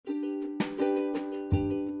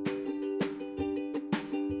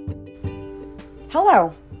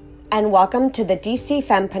Hello, and welcome to the DC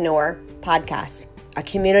Fempreneur podcast, a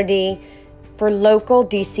community for local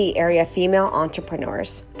DC area female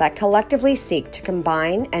entrepreneurs that collectively seek to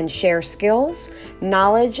combine and share skills,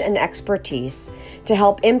 knowledge, and expertise to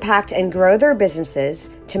help impact and grow their businesses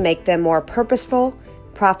to make them more purposeful,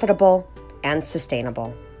 profitable, and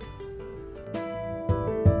sustainable.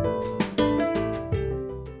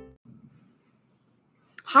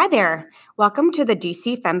 Hi there. Welcome to the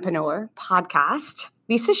DC Fempreneur podcast.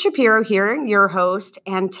 Lisa Shapiro here, your host,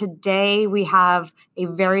 and today we have a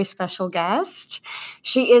very special guest.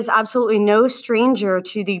 She is absolutely no stranger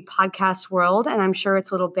to the podcast world, and I'm sure it's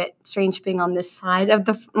a little bit strange being on this side of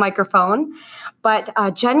the microphone, but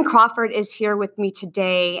Jen Crawford is here with me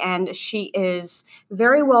today, and she is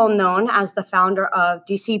very well known as the founder of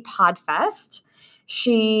DC Podfest.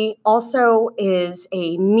 She also is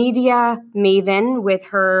a media maven with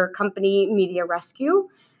her company, Media Rescue,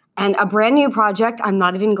 and a brand new project. I'm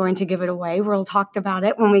not even going to give it away. We'll talk about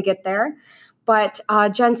it when we get there. But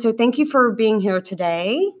Jen, so thank you for being here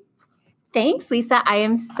today. Thanks, Lisa. I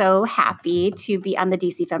am so happy to be on the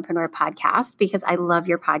DC Fempreneur podcast because I love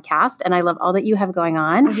your podcast and I love all that you have going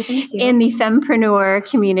on in the Fempreneur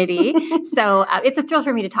community. So it's a thrill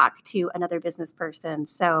for me to talk to another business person.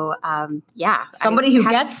 So Somebody who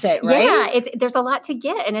gets it, right? Yeah, there's a lot to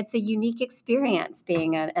get and it's a unique experience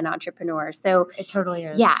being an entrepreneur. So it totally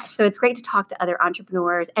is. Yeah, so it's great to talk to other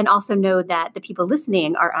entrepreneurs and also know that the people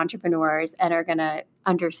listening are entrepreneurs and are going to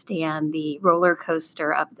understand the roller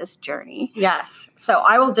coaster of this journey. Yes. So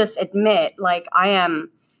I will just admit, I am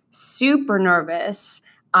super nervous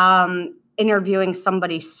interviewing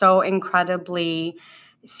somebody so incredibly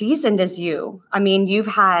seasoned as you. I mean, you've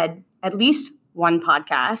had at least one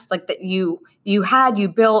podcast that you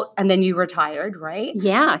built and then you retired, right?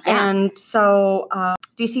 Yeah. And so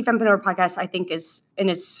DC Fempreneur podcast, I think, is in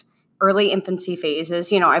its early infancy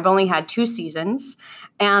phases. I've only had 2 seasons,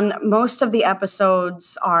 and most of the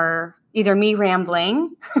episodes are either me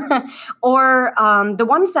rambling or the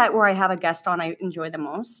ones where I have a guest on, I enjoy the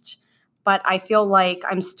most. But I feel like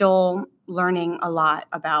I'm still learning a lot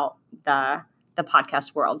about the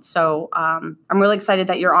podcast world. So I'm really excited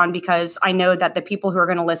that you're on because I know that the people who are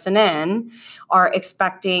going to listen in are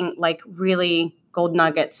expecting really gold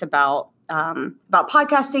nuggets about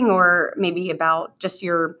podcasting or maybe about just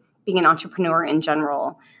your being an entrepreneur in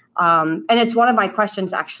general. And it's one of my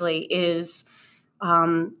questions actually is,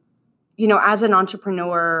 as an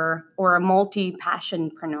entrepreneur or a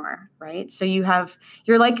multi-passionpreneur, right? So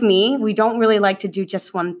you're like me, we don't really like to do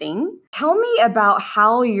just one thing. Tell me about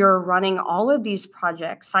how you're running all of these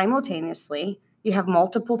projects simultaneously. You have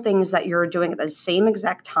multiple things that you're doing at the same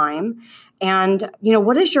exact time. And,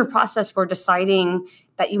 what is your process for deciding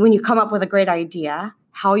that when you come up with a great idea,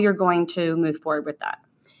 how you're going to move forward with that?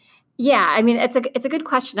 Yeah, I mean, it's a good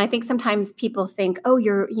question. I think sometimes people think, oh,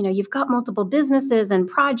 you've got multiple businesses and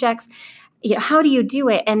projects. How do you do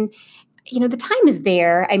it? And the time is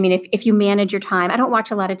there. I mean, if you manage your time, I don't watch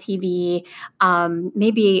a lot of TV.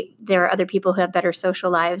 Maybe there are other people who have better social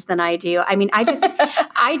lives than I do. I mean,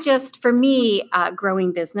 for me,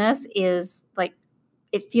 growing business is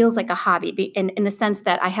it feels like a hobby in the sense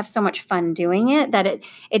that I have so much fun doing it that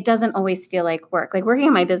it doesn't always feel like work. Like working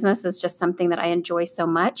on my business is just something that I enjoy so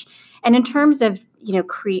much. And in terms of,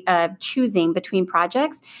 choosing between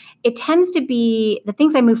projects, it tends to be the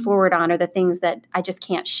things I move forward on are the things that I just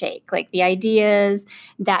can't shake. Like the ideas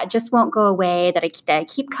that just won't go away, that I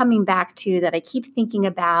keep coming back to, that I keep thinking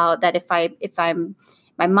about, that if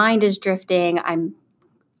my mind is drifting, I'm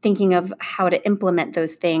thinking of how to implement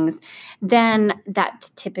those things, then that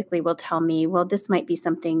typically will tell me, well, this might be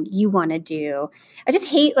something you want to do. I just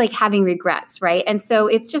hate having regrets, right? And so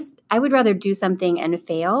it's just, I would rather do something and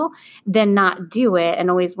fail than not do it and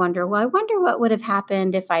always wonder, well, I wonder what would have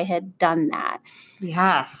happened if I had done that.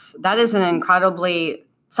 Yes, that is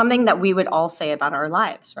something that we would all say about our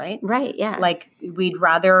lives, right? Right, yeah. We'd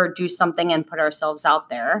rather do something and put ourselves out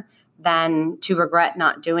there than to regret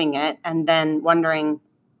not doing it and then wondering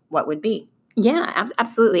what would be. Yeah,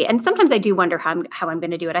 absolutely. And sometimes I do wonder how I'm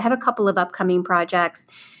going to do it. I have a couple of upcoming projects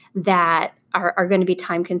that are going to be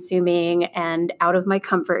time consuming and out of my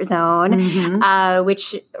comfort zone,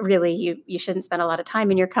 which really you shouldn't spend a lot of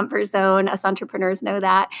time in your comfort zone. Us entrepreneurs know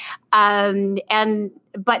that.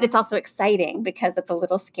 But it's also exciting because it's a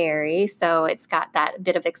little scary. So it's got that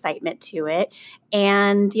bit of excitement to it.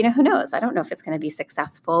 And, who knows? I don't know if it's going to be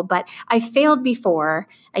successful, but I failed before.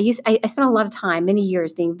 I spent a lot of time, many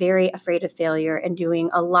years, being very afraid of failure and doing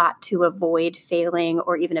a lot to avoid failing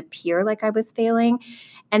or even appear like I was failing.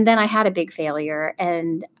 And then I had a big failure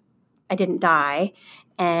and didn't die.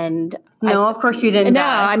 And no, of course you didn't. No,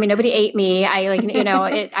 die. I mean, nobody ate me.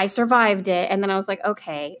 I I survived it. And then I was like,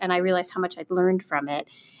 okay. And I realized how much I'd learned from it.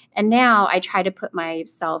 And now I try to put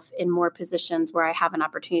myself in more positions where I have an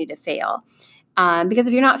opportunity to fail. Because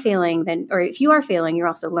if you're not failing, or if you are failing, you're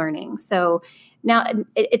also learning. So now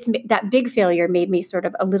it's that big failure made me sort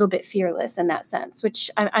of a little bit fearless in that sense, which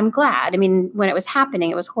I'm glad. I mean, when it was happening,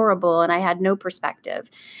 it was horrible and I had no perspective.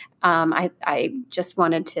 I just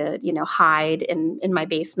wanted to, hide in my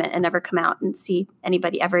basement and never come out and see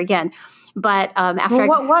anybody ever again. But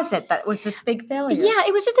what was it that was this big failure? Yeah,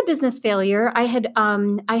 it was just a business failure. I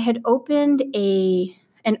had opened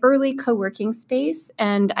an early co-working space,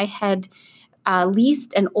 and I had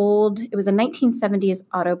leased it was a 1970s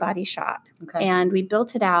auto body shop. Okay. And we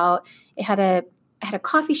built it out. It had a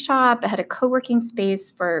coffee shop. It had a co-working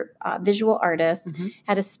space for visual artists,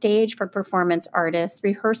 had a stage for performance artists,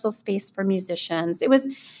 rehearsal space for musicians. It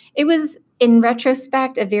was, in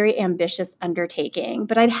retrospect, a very ambitious undertaking,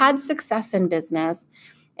 but I'd had success in business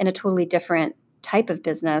in a totally different type of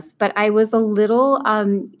business. But I was a little,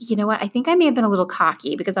 I think I may have been a little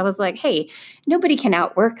cocky because I was like, hey, nobody can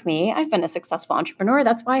outwork me. I've been a successful entrepreneur.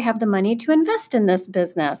 That's why I have the money to invest in this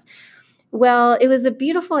business. Well, it was a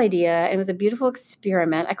beautiful idea. It was a beautiful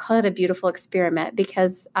experiment. I call it a beautiful experiment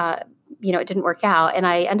because, it didn't work out. And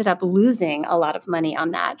I ended up losing a lot of money on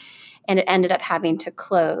that. And it ended up having to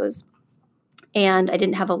close. And I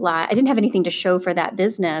didn't have anything to show for that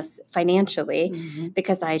business financially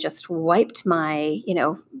because I just wiped my,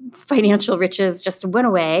 financial riches just went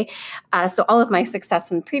away. So all of my success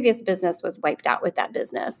in previous business was wiped out with that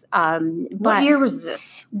business. What year was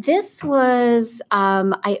this? This was,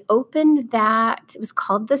 I opened that, it was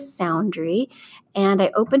called The Soundry, and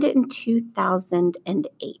I opened it in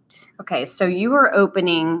 2008. Okay, so you were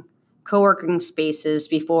opening co-working spaces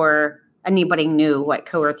before anybody knew what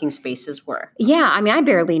co-working spaces were. Yeah, I mean, I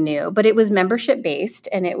barely knew, but it was membership based.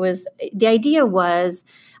 And the idea was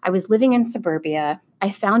I was living in suburbia.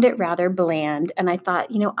 I found it rather bland. And I thought,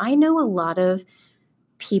 I know a lot of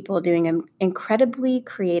people doing incredibly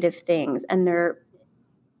creative things, and they're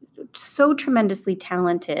so tremendously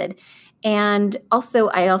talented. And also,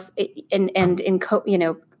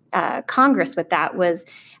 Congress with that was,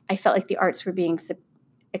 I felt like the arts were being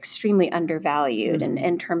extremely undervalued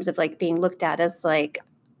in terms of like being looked at as like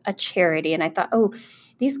a charity. And I thought,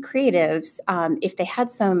 these creatives, if they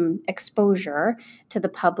had some exposure to the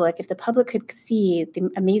public, if the public could see the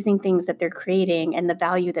amazing things that they're creating and the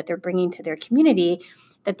value that they're bringing to their community,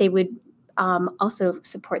 that they would also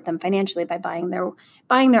support them financially by buying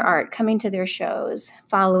their art, coming to their shows,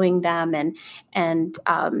 following them, and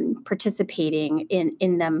participating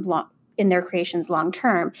in them in their creations long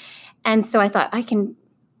term. And so I thought I can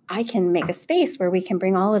make a space where we can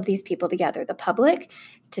bring all of these people together, the public,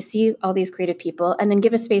 to see all these creative people, and then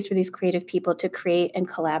give a space for these creative people to create and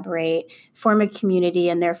collaborate, form a community,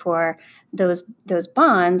 and therefore those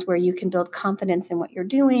bonds where you can build confidence in what you're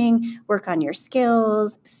doing, work on your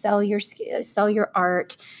skills, sell your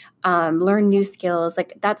art, learn new skills.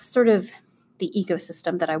 Like that's sort of the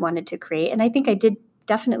ecosystem that I wanted to create. And I think I did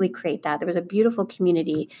definitely create that. There was a beautiful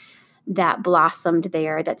community that blossomed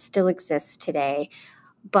there that still exists today.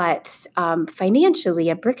 But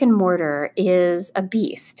financially, a brick and mortar is a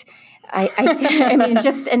beast. I mean,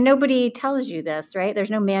 and nobody tells you this, right?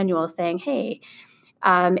 There's no manual saying, hey,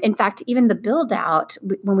 in fact, even the build out,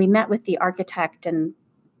 when we met with the architect and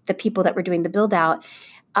the people that were doing the build out,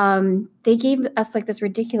 they gave us like this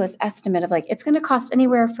ridiculous estimate of like, it's going to cost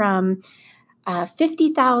anywhere from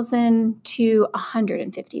 $50,000 to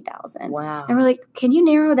 $150,000. Wow. And we're like, can you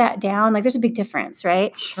narrow that down? Like there's a big difference,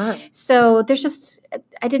 right? Sure. So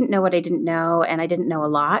I didn't know what I didn't know, and I didn't know a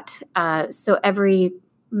lot. So every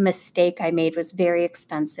mistake I made was very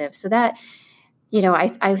expensive. So that,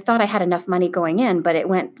 I thought I had enough money going in, but it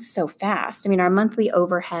went so fast. I mean, our monthly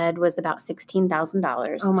overhead was about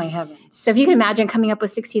 $16,000. Oh my heavens. So if you can imagine coming up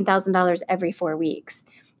with $16,000 every 4 weeks.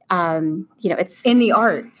 It's in the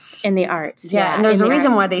arts. Yeah. And there's a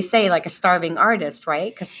reason why they say like a starving artist,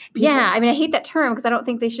 right? I mean, I hate that term because I don't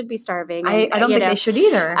think they should be starving. I don't think they should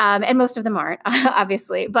either. And most of them aren't,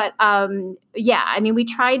 obviously. But I mean, we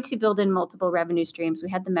tried to build in multiple revenue streams. We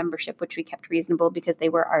had the membership, which we kept reasonable because they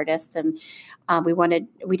were artists, and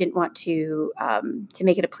we didn't want to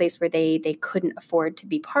make it a place where they couldn't afford to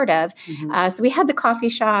be part of. So we had the coffee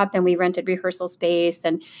shop, and we rented rehearsal space,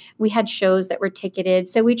 and we had shows that were ticketed.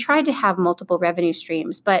 So we tried to have multiple revenue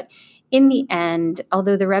streams, but in the end,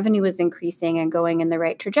 although the revenue was increasing and going in the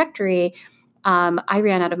right trajectory, I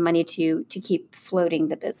ran out of money to keep floating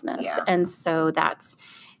the business. Yeah. And so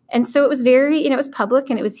And so it was very, it was public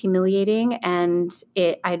and it was humiliating, and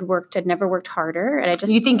I'd never worked harder. And I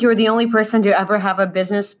just, You think you were the only person to ever have a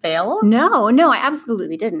business fail? no, I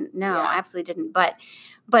absolutely didn't. No, I absolutely didn't. But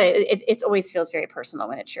it always feels very personal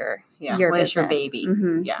when it's your when business. it's your baby.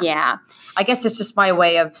 Mm-hmm. Yeah. I guess it's just my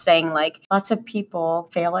way of saying, like, lots of people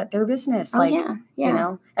fail at their business. Like, you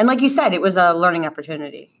know, and like you said, it was a learning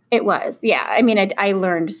opportunity. It was. Yeah. I mean, I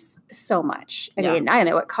learned so much. I mean, I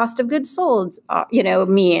know what cost of goods sold,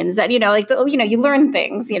 means, and, like, you learn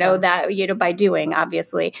things, that, by doing,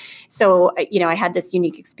 obviously. So, I had this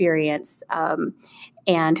unique experience,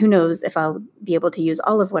 and who knows if I'll be able to use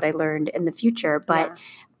all of what I learned in the future. But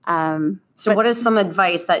so what is some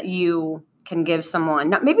advice that you can give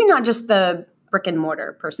someone, maybe not just the brick and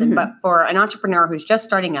mortar person, but for an entrepreneur who's just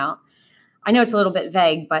starting out? I know it's a little bit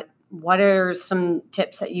vague, but what are some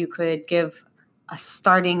tips that you could give a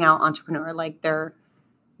starting out entrepreneur? Like they're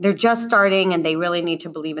just starting and they really need to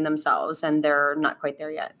believe in themselves and they're not quite there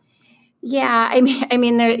yet. Yeah, I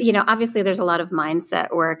mean, there, obviously there's a lot of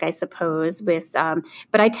mindset work, I suppose, with,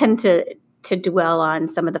 but I tend to dwell on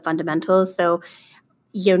some of the fundamentals. So,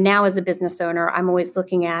 now as a business owner, I'm always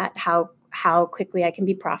looking at how quickly I can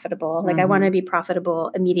be profitable. Like I want to be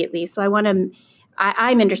profitable immediately. So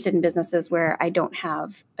I'm interested in businesses where I don't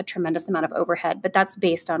have a tremendous amount of overhead, but that's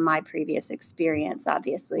based on my previous experience,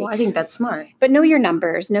 obviously. Well, I think that's smart. But know your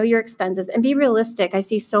numbers, know your expenses, and be realistic. I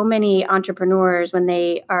see so many entrepreneurs, when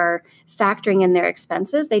they are factoring in their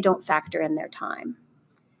expenses, they don't factor in their time.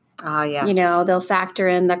 Yes. They'll factor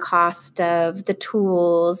in the cost of the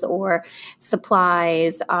tools or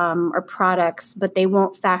supplies or products, but they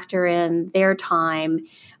won't factor in their time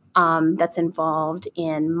that's involved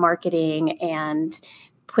in marketing and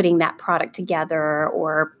putting that product together,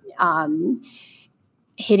 or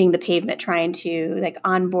hitting the pavement trying to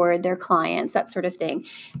onboard their clients, that sort of thing.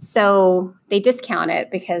 So they discount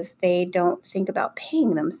it because they don't think about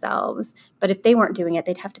paying themselves. But if they weren't doing it,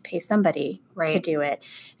 they'd have to pay somebody to do it.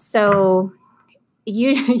 So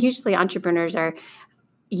usually entrepreneurs are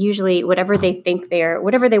whatever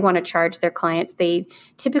they want to charge their clients, they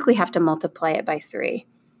typically have to multiply it by 3.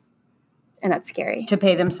 And that's scary. To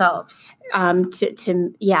pay themselves.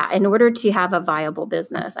 In order to have a viable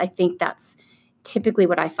business, I think that's typically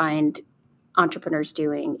what I find entrepreneurs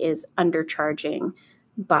doing, is undercharging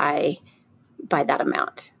by that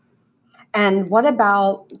amount. And what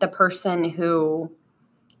about the person who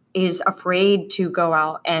is afraid to go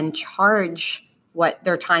out and charge what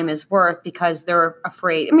their time is worth because they're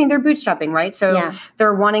afraid? I mean, they're bootstrapping, right? So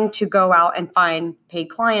they're wanting to go out and find paid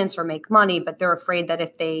clients or make money, but they're afraid that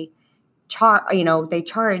if they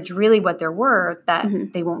charge really what they're worth, that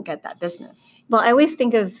they won't get that business. Well, I always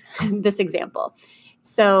think of this example.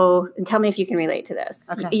 So tell me if you can relate to this.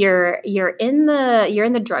 Okay. You're in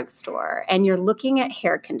the drugstore and you're looking at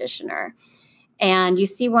hair conditioner, and you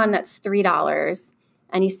see one that's $3,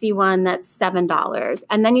 and you see one that's $7,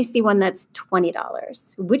 and then you see one that's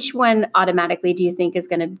 $20. Which one automatically do you think is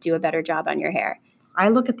going to do a better job on your hair? I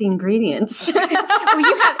look at the ingredients. Well,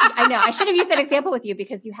 I know. I should have used that example with you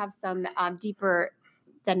because you have some deeper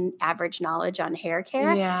than average knowledge on hair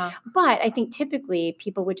care. Yeah. But I think typically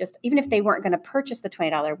people would just, even if they weren't going to purchase the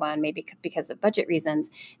 $20 one, maybe because of budget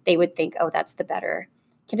reasons, they would think, oh, that's the better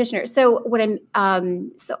conditioner. So what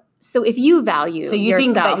so if you value so you yourself,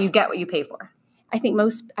 think that you get what you pay for. I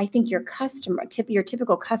think your customer, your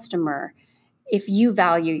typical customer, if you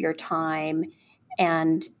value your time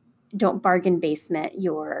and don't bargain basement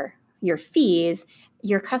your fees,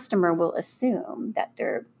 your customer will assume that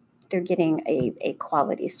they're getting a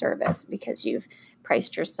quality service because you've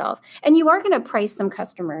priced yourself. And you are going to price some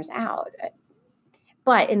customers out.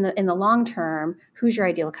 But in the long term, who's your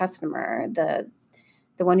ideal customer? The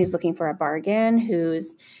one who's looking for a bargain,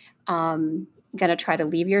 who's going to try to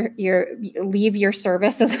leave your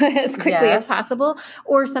service as quickly as possible,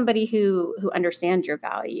 or somebody who understands your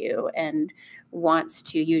value and wants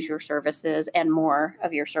to use your services and more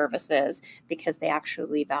of your services because they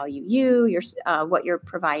actually value you, what you're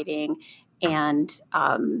providing, and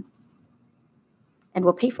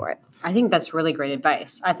will pay for it. I think that's really great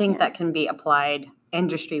advice. I think that can be applied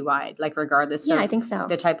industry-wide, like regardless of I think so.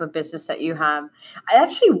 the type of business that you have. It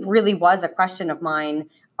actually really was a question of mine,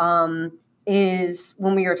 is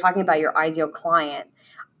when we were talking about your ideal client.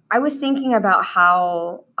 I was thinking about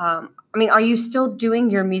how, are you still doing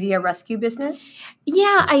your media rescue business?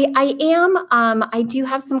 Yeah, I am. I do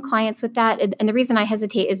have some clients with that. And the reason I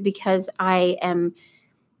hesitate is because I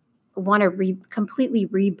want to completely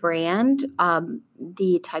rebrand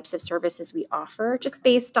the types of services we offer, just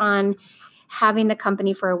based on having the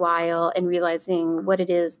company for a while and realizing what it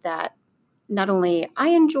is that not only I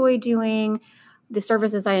enjoy doing, the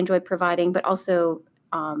services I enjoy providing, but also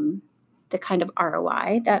the kind of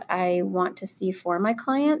ROI that I want to see for my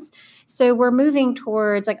clients. So we're moving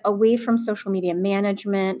towards like away from social media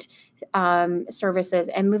management services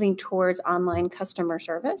and moving towards online customer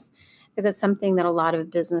service, because it's something that a lot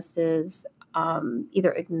of businesses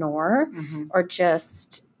either ignore or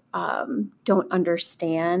just don't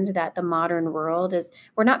understand that the modern world is,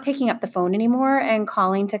 we're not picking up the phone anymore and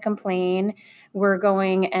calling to complain. We're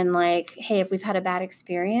going and like, hey, if we've had a bad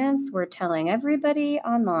experience, we're telling everybody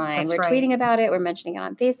online. That's we're right. tweeting about it. We're mentioning it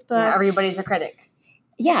on Facebook. Yeah, everybody's a critic.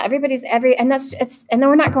 Yeah, and then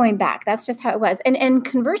we're not going back. That's just how it was. And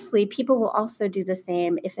conversely, people will also do the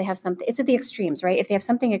same if they have something. It's at the extremes, right? If they have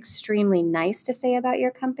something extremely nice to say about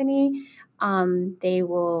your company, they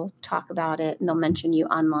will talk about it and they'll mention you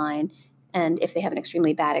online. And if they have an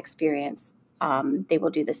extremely bad experience, they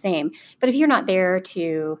will do the same. But if you're not there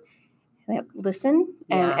to listen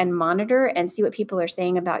and monitor and see what people are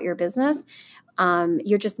saying about your business,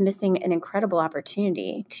 you're just missing an incredible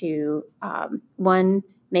opportunity to, one,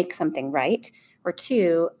 make something right, or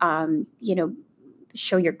two,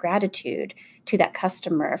 show your gratitude to that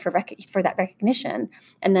customer for that recognition,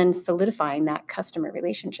 and then solidifying that customer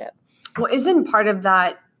relationship. Well, isn't part of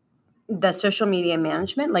that the social media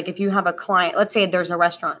management? Like if you have a client, let's say there's a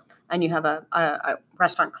restaurant and you have a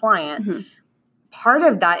restaurant client, part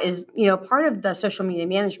of that is, part of the social media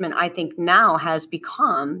management, I think now has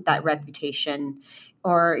become that reputation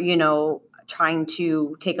or, trying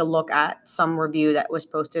to take a look at some review that was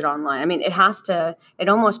posted online. I mean, it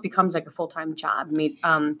almost becomes like a full-time job,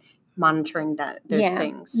 monitoring those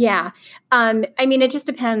things. Yeah. I mean, it just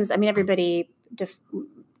depends. I mean, everybody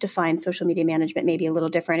defines social media management maybe a little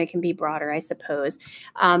different. It can be broader, I suppose.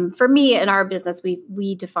 For me, in our business,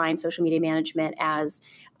 we define social media management as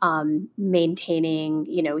maintaining,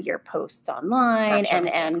 your posts online.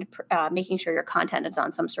 Gotcha. and making sure your content is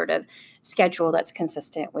on some sort of schedule that's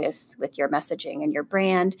consistent with your messaging and your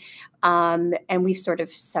brand. And we've sort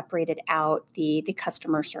of separated out the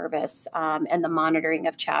customer service and the monitoring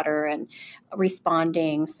of chatter and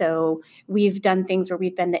responding. So we've done things where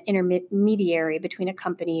we've been the intermediary between a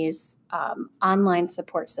company's online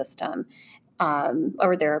support system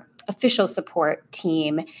or their official support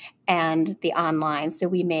team and the online. So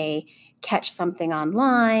we may catch something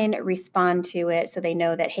online, respond to it so they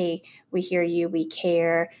know that, hey, we hear you, we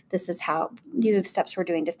care. These are the steps we're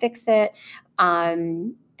doing to fix it.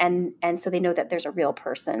 And so they know that there's a real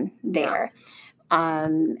person there. Yeah.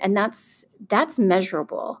 And that's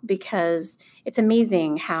measurable, because it's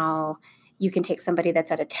amazing how you can take somebody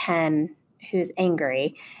that's at a 10 who's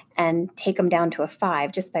angry and take them down to a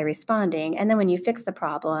 5 just by responding. And then when you fix the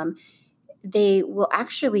problem, they will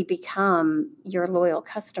actually become your loyal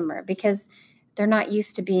customer because they're not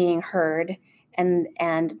used to being heard and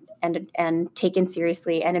taken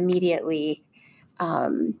seriously and immediately,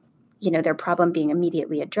 their problem being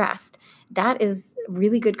immediately addressed. That is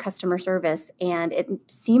really good customer service. And it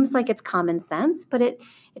seems like it's common sense, but it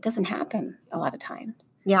doesn't happen a lot of times.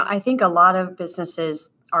 Yeah, I think a lot of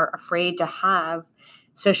businesses are afraid to have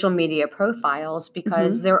social media profiles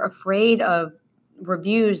because they're afraid of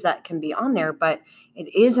reviews that can be on there. But it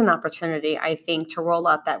is an opportunity, I think, to roll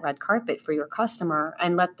out that red carpet for your customer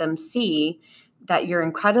and let them see that you're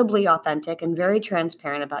incredibly authentic and very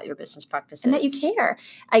transparent about your business practices. And that you care.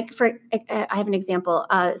 I have an example.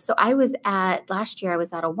 So last year I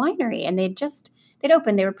was at a winery and they'd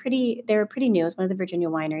opened. They were pretty new. It was one of the Virginia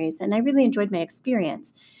wineries. And I really enjoyed my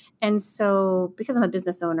experience. And so because I'm a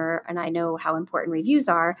business owner and I know how important reviews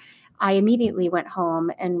are, I immediately went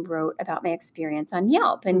home and wrote about my experience on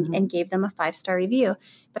Yelp and gave them a 5-star review.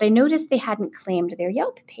 But I noticed they hadn't claimed their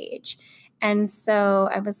Yelp page. And so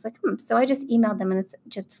I was like, So I just emailed them and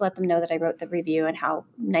just to let them know that I wrote the review and how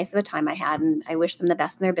nice of a time I had. And I wished them the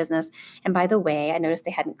best in their business. And by the way, I noticed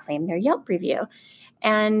they hadn't claimed their Yelp review.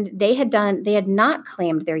 And they had not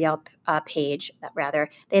claimed their Yelp page,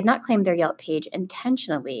 they had not claimed their Yelp page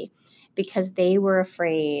intentionally because they were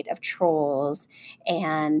afraid of trolls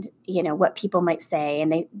and, what people might say.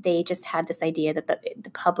 And they just had this idea that the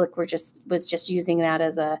public was just using that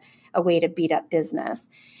as a way to beat up business.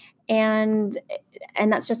 And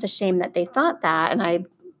that's just a shame that they thought that. And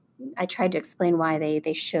I tried to explain why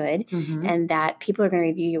they should, and that people are going to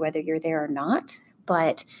review you whether you're there or not.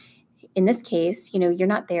 But in this case, you're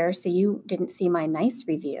not there, so you didn't see my nice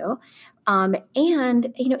review. And,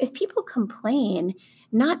 if people complain,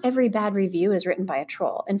 not every bad review is written by a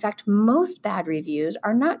troll. In fact, most bad reviews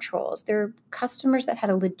are not trolls. They're customers that had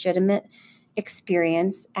a legitimate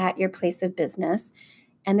experience at your place of business,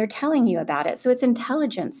 and they're telling you about it. So it's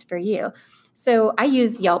intelligence for you. So I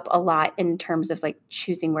use Yelp a lot in terms of like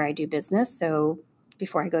choosing where I do business. So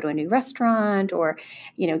before I go to a new restaurant or,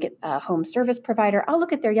 get a home service provider, I'll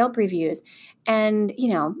look at their Yelp reviews. And,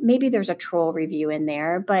 maybe there's a troll review in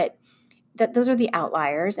there, but those are the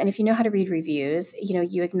outliers. And if you know how to read reviews,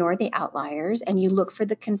 you ignore the outliers and you look for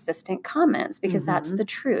the consistent comments, because that's the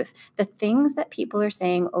truth. The things that people are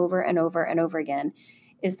saying over and over and over again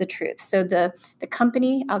is the truth. So the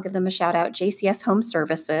company, I'll give them a shout out, JCS Home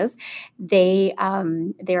Services. They're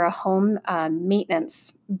a home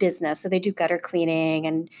maintenance business. So they do gutter cleaning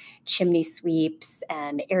and chimney sweeps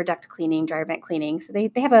and air duct cleaning, dry vent cleaning. So they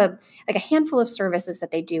have a handful of services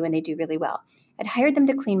that they do, and they do really well. I'd hired them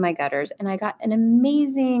to clean my gutters, and I got an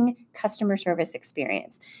amazing customer service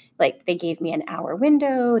experience. Like, they gave me an hour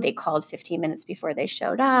window. They called 15 minutes before they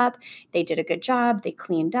showed up. They did a good job. They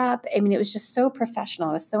cleaned up. I mean, it was just so professional.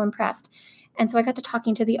 I was so impressed. And so I got to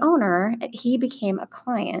talking to the owner. He became a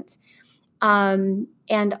client. And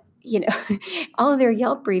all of their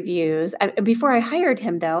Yelp reviews, before I hired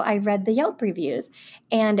him, though, I read the Yelp reviews,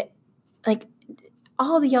 and like,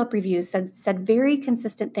 all the Yelp reviews said very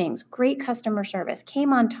consistent things. Great customer service,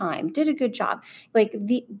 came on time, did a good job. Like,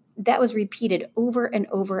 that was repeated over and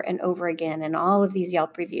over and over again in all of these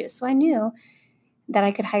Yelp reviews. So I knew that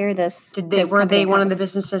I could hire this. Were they one of the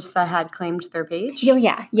businesses that had claimed their page? Oh,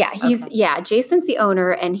 yeah. Jason's the owner,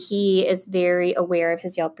 and he is very aware of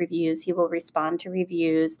his Yelp reviews. He will respond to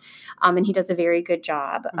reviews, and he does a very good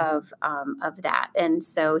job of that. And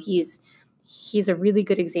so he's a really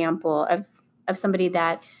good example of somebody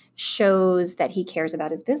that shows that he cares about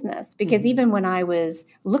his business. Because even when I was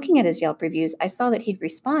looking at his Yelp reviews, I saw that he'd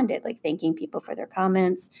responded, like thanking people for their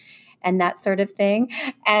comments and that sort of thing.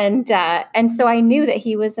 And so I knew that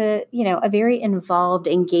he was a very involved,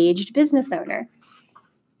 engaged business owner.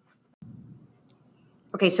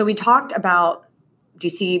 Okay, so we talked about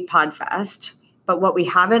DC Podfest, but what we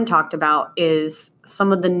haven't talked about is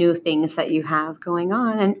some of the new things that you have going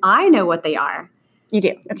on. And I know what they are. You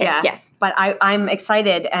do? Okay. Yeah. Yes. But I'm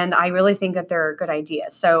excited, and I really think that they're good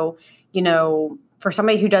ideas. So, for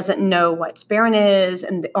somebody who doesn't know what Sparen is,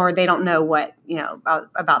 or they don't know what,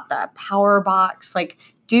 about the Power Box, like,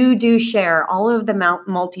 do share all of the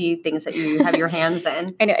multi things that you have your hands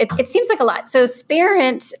in. I know it seems like a lot. So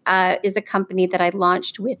Sparent is a company that I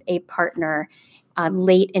launched with a partner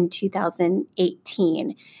late in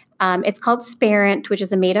 2018. It's called Sparent, which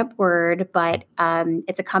is a made-up word, but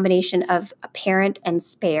it's a combination of a parent and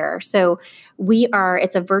spare. So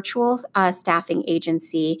it's a virtual staffing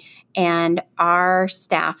agency, and our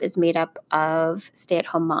staff is made up of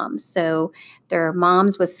stay-at-home moms. So they're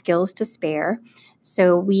moms with skills to spare.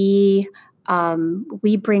 So we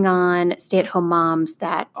bring on stay-at-home moms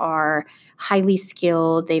that are highly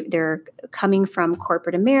skilled. They're coming from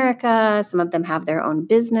corporate America. Some of them have their own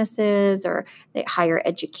businesses or higher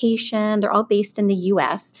education. They're all based in the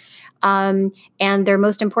U.S. And their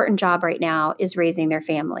most important job right now is raising their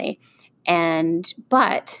family.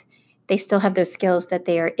 But they still have those skills that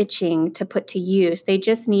they are itching to put to use. They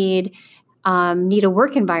just need a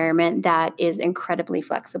work environment that is incredibly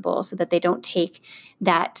flexible, so that they don't take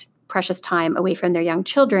that precious time away from their young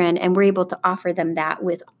children, and we're able to offer them that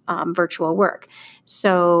with virtual work.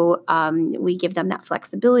 So we give them that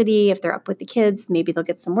flexibility. If they're up with the kids, maybe they'll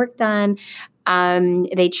get some work done.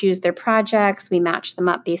 They choose their projects. We match them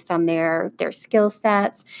up based on their skill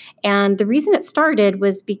sets. And the reason it started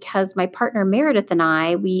was because my partner Meredith and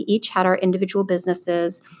I, we each had our individual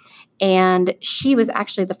businesses, and she was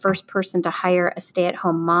actually the first person to hire a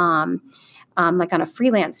stay-at-home mom, like on a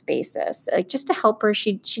freelance basis, like just to help her.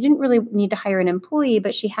 She didn't really need to hire an employee,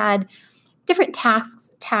 but she had different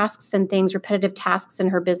tasks and things, repetitive tasks in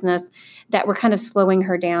her business that were kind of slowing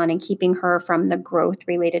her down and keeping her from the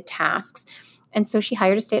growth-related tasks. And so she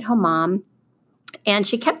hired a stay-at-home mom. And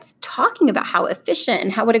she kept talking about how efficient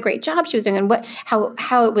and what a great job she was doing, and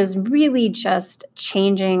how it was really just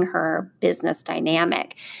changing her business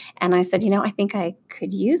dynamic. And I said, I think I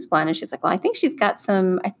could use one. And she's like, well, I think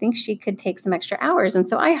she could take some extra hours. And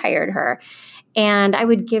so I hired her. And I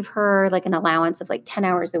would give her like an allowance of like 10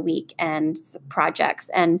 hours a week and projects.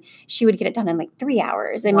 And she would get it done in like 3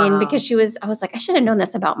 hours. I mean, because I was like, I should have known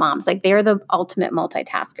this about moms. Like, they're the ultimate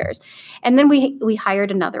multitaskers. And then we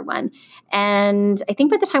hired another one. And I think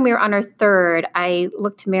by the time we were on our third, I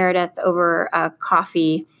looked to Meredith over a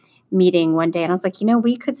coffee meeting one day, and I was like,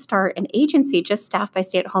 we could start an agency just staffed by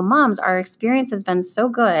stay-at-home moms. Our experience has been so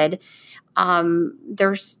good.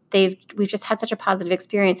 We've just had such a positive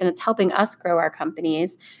experience, and it's helping us grow our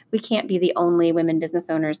companies. We can't be the only women business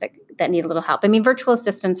owners that need a little help. I mean, virtual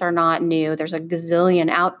assistants are not new. There's a gazillion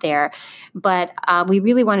out there, but we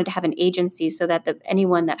really wanted to have an agency so that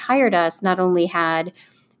anyone that hired us not only had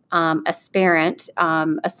a Sparent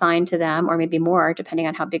assigned to them, or maybe more, depending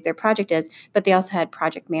on how big their project is, but they also had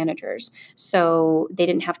project managers. So they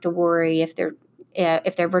didn't have to worry if their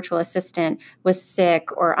virtual assistant was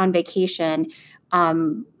sick or on vacation.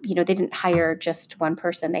 They didn't hire just one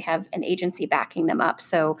person. They have an agency backing them up.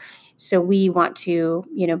 So we want to,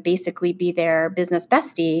 basically be their business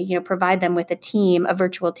bestie, provide them with a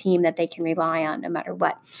virtual team that they can rely on no matter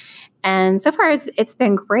what. And so far, it's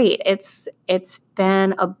been great. It's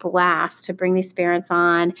been a blast to bring these parents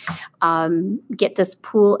on, get this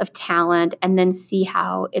pool of talent, and then see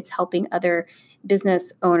how it's helping other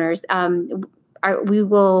business owners.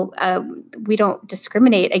 We don't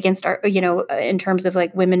discriminate against our, in terms of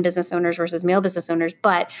like women business owners versus male business owners.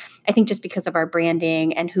 But I think just because of our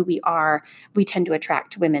branding and who we are, we tend to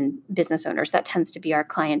attract women business owners. That tends to be our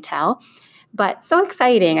clientele. But so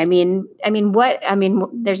exciting.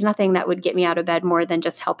 There's nothing that would get me out of bed more than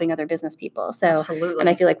just helping other business people. So, absolutely. And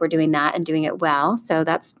I feel like we're doing that and doing it well. So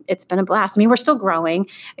it's been a blast. We're still growing.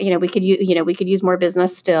 We could use more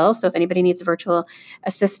business still. So if anybody needs a virtual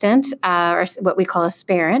assistant, or what we call a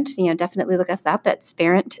Sparent, definitely look us up at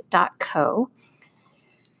sparent.co.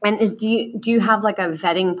 And do you have like a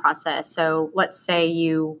vetting process? So let's say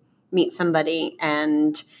you meet somebody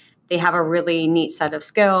and they have a really neat set of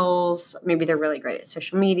skills. Maybe they're really great at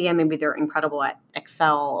social media. Maybe they're incredible at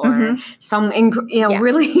Excel or some,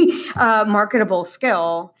 really marketable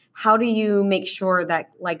skill. How do you make sure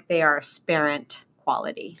that like they are Sparent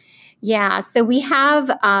quality? Yeah. So we have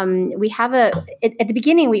at the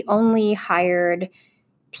beginning, we only hired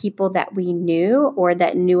people that we knew or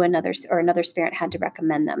that knew another Sparent had to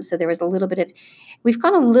recommend them. So there was we've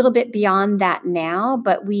gone a little bit beyond that now,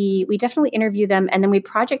 but we definitely interview them, and then we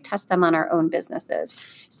project test them on our own businesses.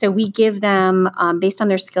 So we give them, based on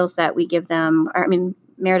their skill set,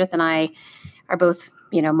 Meredith and I are both,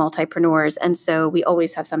 multipreneurs. And so we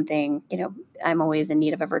always have something, I'm always in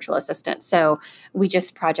need of a virtual assistant. So we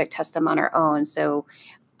just project test them on our own. So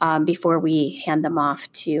before we hand them off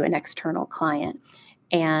to an external client.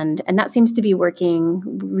 And that seems to be working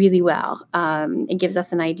really well. It gives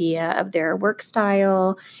us an idea of their work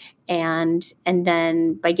style, and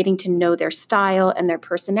then by getting to know their style and their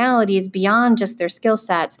personalities beyond just their skill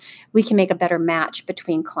sets, we can make a better match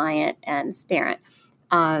between client and Sparent.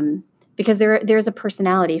 Because there's a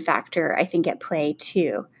personality factor, I think, at play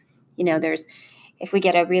too. If we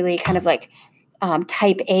get a really kind of like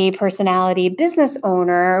type A personality business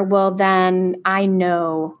owner, well, then I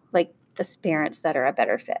know like the Sparents that are a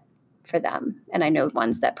better fit for them. And I know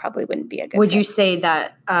ones that probably wouldn't be a good fit. Would you say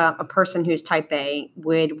that a person who's type A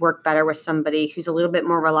would work better with somebody who's a little bit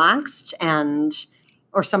more relaxed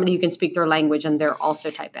or somebody who can speak their language and they're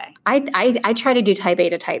also type A? I try to do type A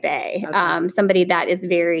to type A. Okay. Somebody that is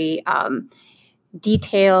very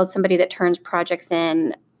detailed, somebody that turns projects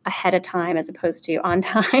in ahead of time as opposed to on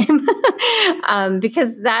time.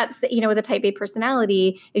 Because that's, with a type A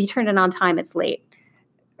personality, if you turn it on time, it's late.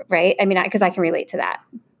 Right? Because I can relate to that.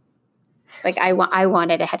 Like I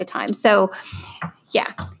want it ahead of time. So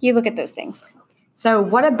yeah, you look at those things. So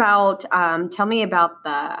what about, tell me about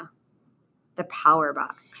the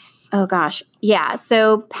PowerBox. Oh gosh. Yeah.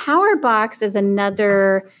 So PowerBox is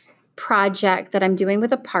another project that I'm doing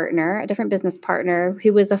with a different business partner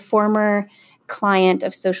who was a former client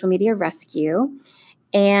of Social Media Rescue.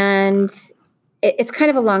 And it's kind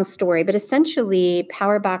of a long story, but essentially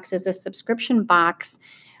PowerBox is a subscription box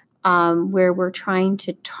where we're trying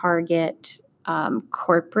to target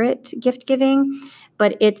corporate gift giving,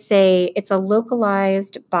 but it's a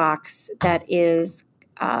localized box that is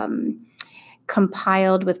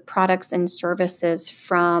compiled with products and services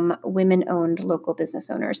from women-owned local business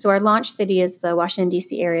owners. So our launch city is the Washington,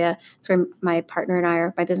 D.C. area. It's where my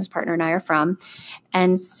business partner and I are from.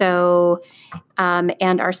 And so,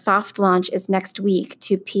 and our soft launch is next week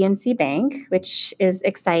to PNC Bank, which is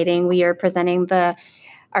exciting. We are presenting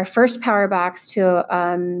our first PowerBox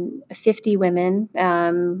to 50 women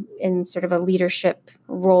in sort of a leadership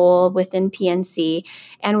role within PNC.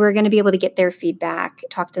 And we're going to be able to get their feedback,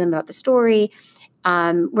 talk to them about the story.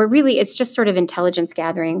 It's just sort of intelligence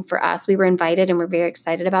gathering for us. We were invited and we're very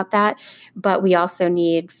excited about that. But we also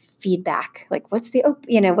need feedback. Like what's the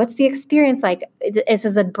experience like? This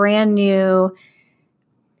is a brand new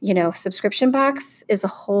subscription box is a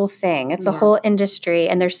whole thing. It's a whole industry,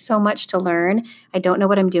 and there's so much to learn. I don't know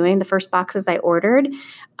what I'm doing. The first boxes I ordered,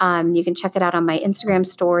 you can check it out on my Instagram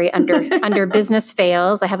story under business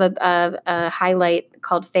fails. I have a highlight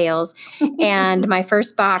called fails, and my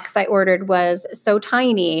first box I ordered was so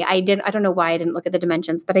tiny. I don't know why I didn't look at the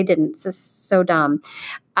dimensions, but I didn't. It's just so dumb.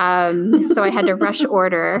 So I had to rush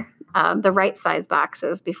order the right size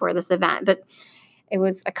boxes before this event, but it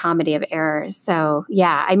was a comedy of errors. So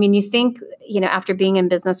yeah, I mean, you think, after being in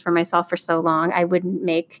business for myself for so long, I wouldn't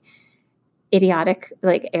make idiotic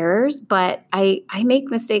errors, but I make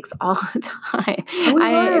mistakes all the time. So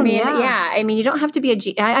I mean, you don't have to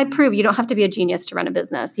be I prove you don't have to be a genius to run a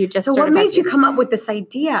business. You just So what made you come up with this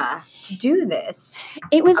idea to do this?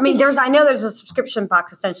 It was, I know there's a subscription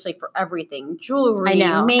box essentially for everything: jewelry,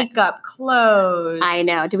 makeup, clothes. I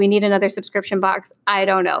know. Do we need another subscription box? I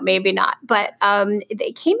don't know. Maybe not. But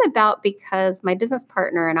it came about because my business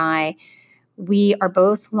partner and we are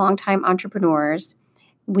both longtime entrepreneurs.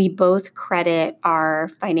 We both credit our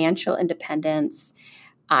financial independence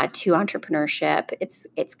to entrepreneurship.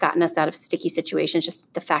 It's gotten us out of sticky situations,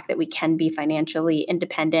 just the fact that we can be financially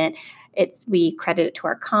independent. We credit it to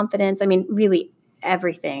our confidence. I mean, really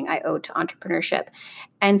everything I owe to entrepreneurship.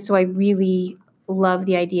 And so I really love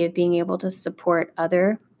the idea of being able to support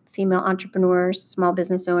other female entrepreneurs, small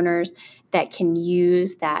business owners that can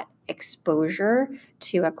use that exposure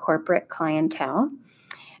to a corporate clientele.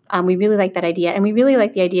 We really like that idea, and we really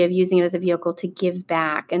like the idea of using it as a vehicle to give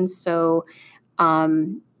back. And so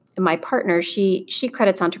my partner, she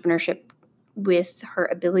credits entrepreneurship with her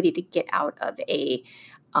ability to get out of a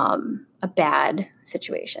bad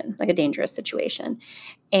situation, like a dangerous situation.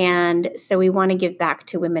 And so we want to give back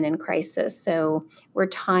to women in crisis. So we're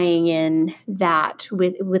tying in that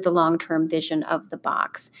with the long-term vision of the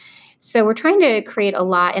box. So we're trying to create a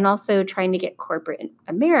lot, and also trying to get corporate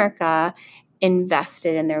America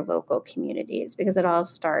invested in their local communities, because it all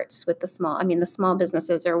starts with the small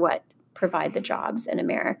businesses are what provide the jobs in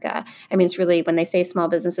America. I mean, it's really, when they say small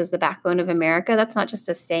business is the backbone of America, that's not just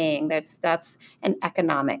a saying, that's an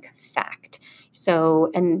economic fact.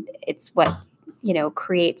 So, and it's what,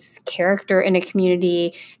 creates character in a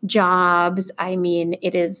community, jobs. I mean,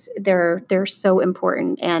 they're so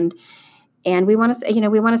important. And we want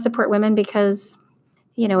to support women because,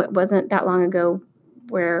 it wasn't that long ago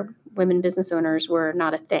where women business owners were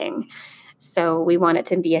not a thing. So we want it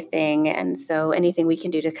to be a thing. And so anything we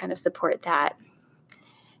can do to kind of support that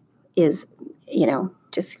is,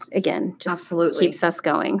 just absolutely keeps us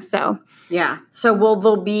going. So, yeah. So will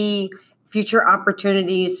there be future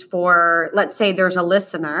opportunities for, let's say there's a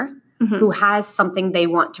listener who has something they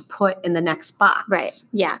want to put in the next box? Right.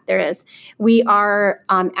 Yeah, there is. We are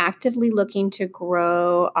actively looking to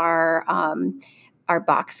grow our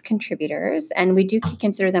box contributors, and we do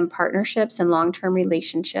consider them partnerships and long-term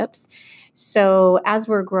relationships. So as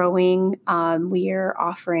we're growing, we are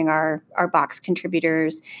offering our box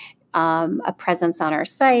contributors a presence on our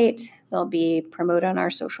site. They'll be promoted on our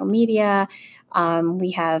social media.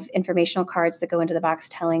 We have informational cards that go into the box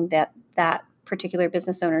telling that particular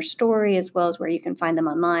business owner's story, as well as where you can find them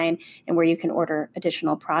online and where you can order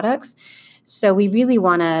additional products. So we really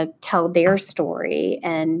want to tell their story,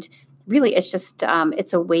 and really, it's just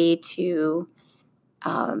it's a way to,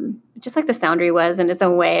 just like the Soundery was, and it's a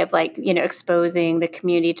way of exposing the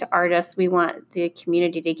community to artists. We want the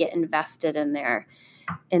community to get invested in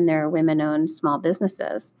their women-owned small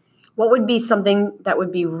businesses. What would be something that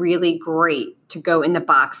would be really great to go in the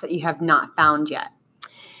box that you have not found yet?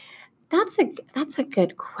 That's a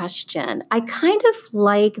good question. I kind of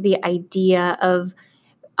like the idea of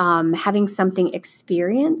having something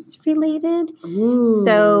experience related. Ooh.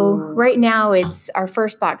 So right now, our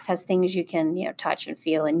first box has things you can touch and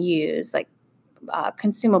feel and use, like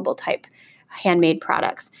consumable type handmade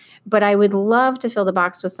products. But I would love to fill the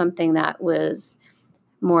box with something that was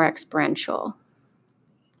more experiential,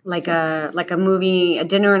 like a movie, a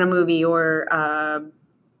dinner and a movie, or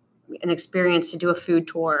an experience to do a food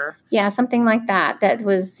tour. Yeah, something like that. That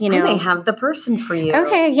was, I may have the person for you.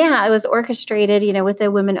 Okay, yeah, it was orchestrated, with a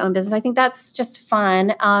women-owned business. I think that's just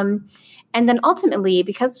fun. And then ultimately,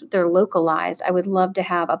 because they're localized, I would love to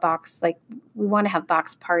have a box, we want to have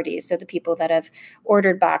box parties, so the people that have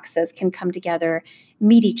ordered boxes can come together,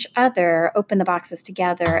 meet each other, open the boxes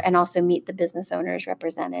together, and also meet the business owners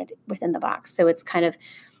represented within the box. So it's kind of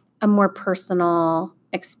a more personal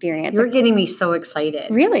experience. You're getting me so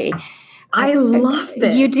excited. Really? I love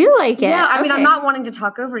this. You do like it? Yeah, I mean, Okay. I'm not wanting to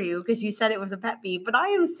talk over you because you said it was a pet peeve, but I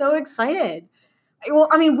am so excited. Well,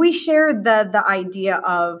 I mean, we shared the idea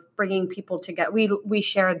of bringing people together. We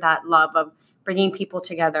shared that love of bringing people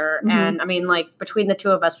together. Mhm. And I mean, like between the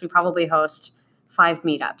two of us, we probably host 5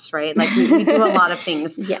 meetups, right? Like we do a lot of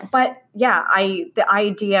things. Yes. But yeah, the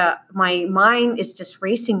idea, my mind is just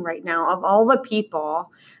racing right now of all the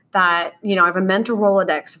people that, you know, I have a mental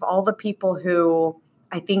Rolodex of all the people who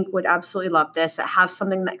I think would absolutely love this, that have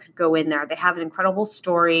something that could go in there. They have an incredible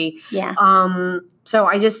story. Yeah. So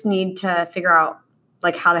I just need to figure out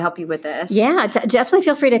like how to help you with this. Yeah, definitely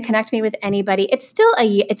feel free to connect me with anybody. It's still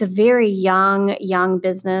it's a very young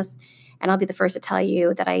business. And I'll be the first to tell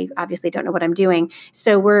you that I obviously don't know what I'm doing.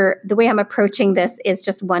 So the way I'm approaching this is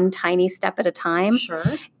just one tiny step at a time. Sure.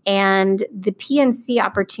 And the PNC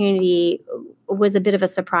opportunity was a bit of a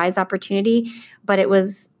surprise opportunity, but it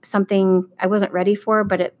was something I wasn't ready for.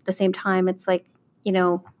 But at the same time, it's like, you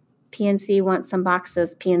know, PNC wants some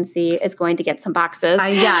boxes. PNC is going to get some boxes.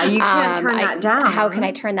 Yeah, you can't turn that down. How can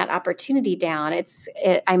I turn that opportunity down?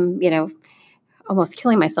 I'm, you know, almost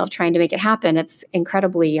killing myself trying to make it happen. It's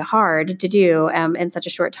incredibly hard to do in such a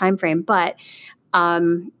short time frame, but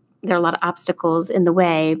there are a lot of obstacles in the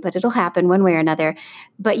way, but it'll happen one way or another.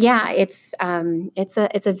 But yeah, it's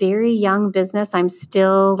a very young business. I'm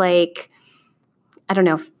still like, I don't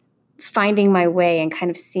know, finding my way and kind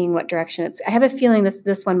of seeing what direction it's. I have a feeling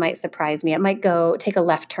this one might surprise me. It might take a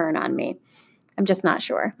left turn on me. I'm just not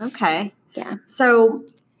sure. Okay. Yeah. So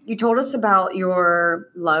you told us about your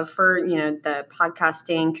love for, you know, the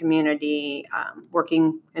podcasting community,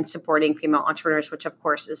 working and supporting female entrepreneurs, which of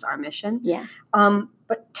course is our mission. Yeah.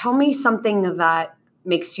 But tell me something that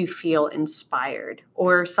makes you feel inspired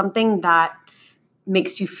or something that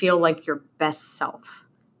makes you feel like your best self.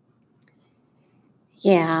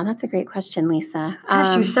 Yeah, that's a great question, Lisa.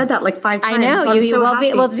 Gosh, you said that like 5 times. I know. I'm so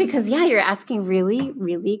happy. Well, it's because, you're asking really,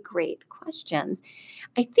 really great questions.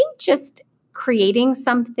 I think just creating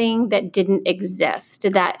something that didn't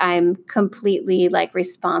exist that I'm completely like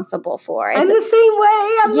responsible for. I'm the same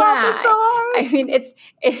way. I'm laughing so hard. I mean,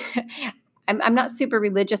 I'm not super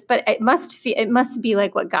religious, but it must be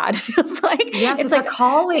like what God feels like. Yes, it's like a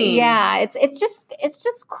calling. Yeah, it's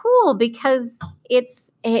just cool because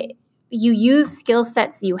you use skill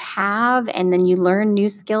sets you have, and then you learn new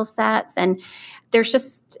skill sets, and there's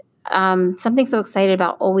just something so excited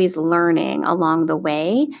about always learning along the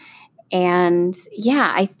way. And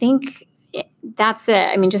yeah, I think that's it.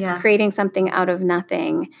 I mean, just creating something out of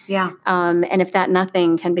nothing. Yeah. And if that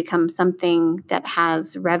nothing can become something that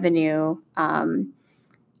has revenue,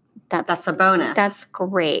 that's a bonus. That's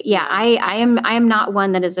great. Yeah. I am not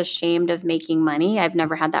one that is ashamed of making money. I've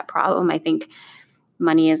never had that problem. I think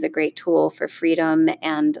money is a great tool for freedom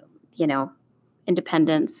and, you know,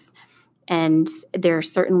 independence. And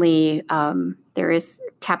there's certainly,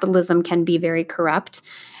 capitalism can be very corrupt.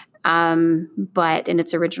 But in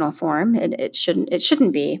its original form, it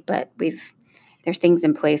shouldn't be, but there's things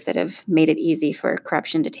in place that have made it easy for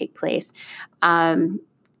corruption to take place.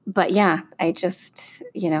 But yeah, I just,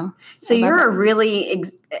 So you're a really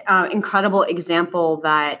incredible example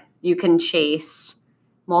that you can chase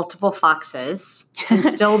multiple foxes and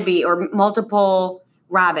still be, or multiple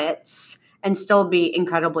rabbits and still be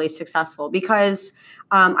incredibly successful because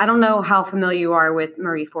I don't know how familiar you are with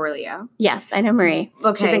Marie Forleo. Yes, I know Marie.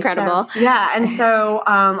 Okay, she's incredible. So, yeah, and so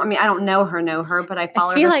I mean, I don't know her, but I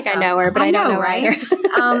follow her. I feel like I know her, but I don't know right?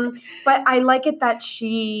 either. But I like it that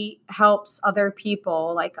she helps other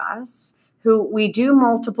people like us who we do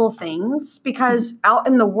multiple things because out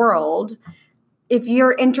in the world, if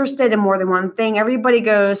you're interested in more than one thing, everybody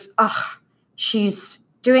goes, "Ugh, she's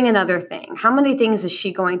doing another thing. How many things is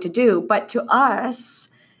she going to do?" But to us,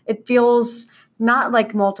 it feels not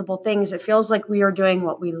like multiple things. It feels like we are doing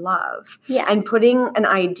what we love. Yeah. And putting an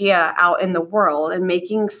idea out in the world and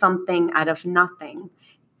making something out of nothing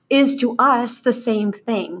is to us the same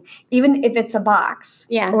thing. Even if it's a box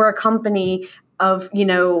or a company of,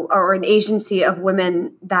 or an agency of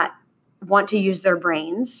women that want to use their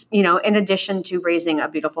brains, in addition to raising a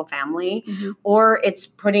beautiful family, or it's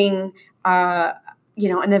putting,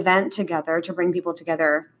 an event together to bring people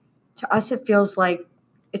together. To us, it feels like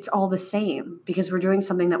it's all the same because we're doing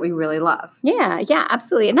something that we really love. Yeah,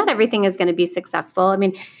 absolutely. And not everything is going to be successful. I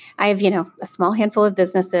mean, I have, a small handful of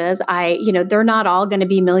businesses. They're not all going to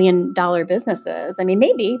be $1 million businesses. I mean,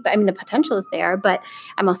 maybe, but the potential is there, but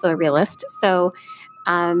I'm also a realist. So,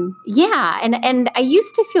 and I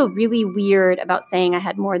used to feel really weird about saying I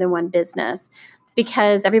had more than one business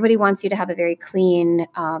because everybody wants you to have a very clean,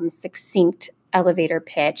 succinct elevator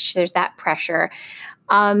pitch. There's that pressure.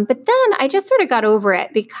 But then I just sort of got over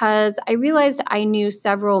it because I realized I knew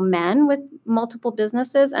several men with multiple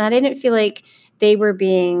businesses and I didn't feel like they were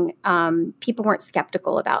being, people weren't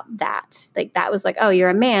skeptical about that. Like that was like, oh, you're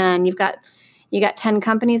a man, you've got, You got 10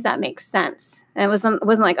 companies, that makes sense. And it wasn't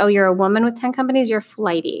like, oh, you're a woman with 10 companies, you're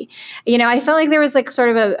flighty. I felt like there was like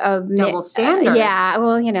sort of a double standard. Yeah.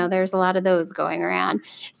 Well, there's a lot of those going around.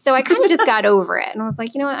 So I kind of just got over it and I was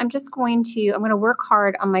like, you know what, I'm going to work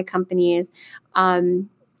hard on my companies.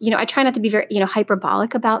 I try not to be very,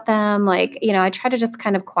 hyperbolic about them. Like, I try to just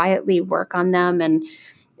kind of quietly work on them. And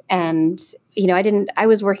I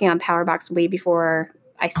was working on PowerBox way before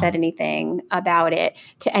I said anything about it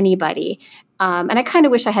to anybody. And I kind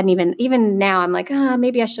of wish I hadn't even now I'm like,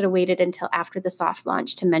 maybe I should have waited until after the soft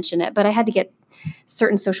launch to mention it. But I had to get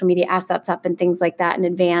certain social media assets up and things like that in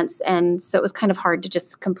advance. And so it was kind of hard to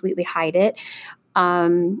just completely hide it.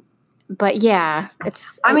 But yeah,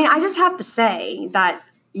 I just have to say that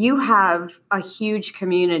you have a huge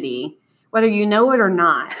community, whether you know it or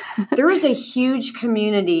not. There is a huge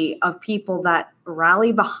community of people that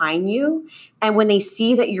rally behind you. And when they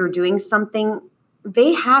see that you're doing something,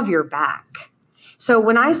 they have your back. So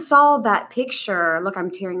when I saw that picture, look,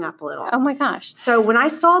 I'm tearing up a little. Oh my gosh. So when I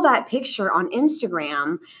saw that picture on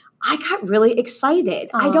Instagram, I got really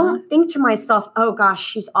excited. Aww. I don't think to myself, oh gosh,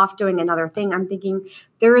 she's off doing another thing. I'm thinking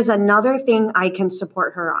there is another thing I can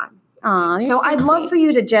support her on. Aww, so I'd love for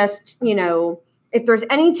you to just, if there's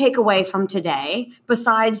any takeaway from today,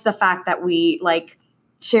 besides the fact that we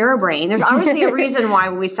share a brain, there's obviously a reason why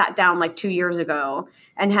when we sat down 2 years ago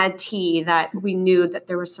and had tea that we knew that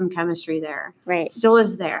there was some chemistry there. Right. Still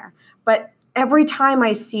is there. But every time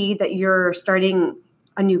I see that you're starting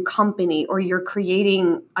a new company or you're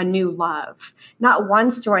creating a new love, not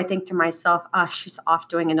once do I think to myself, she's off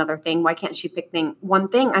doing another thing. Why can't she pick one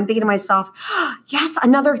thing? I'm thinking to myself, yes,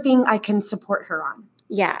 another thing I can support her on.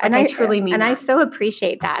 Yeah. And I truly mean that. And I so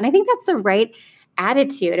appreciate that. And I think that's the right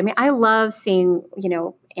attitude. I mean, I love seeing,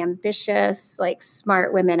 ambitious,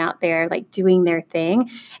 smart women out there, doing their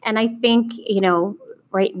thing. And I think,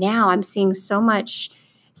 right now I'm seeing so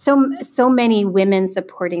many women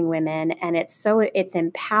supporting women, and it's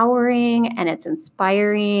empowering and it's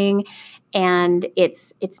inspiring, and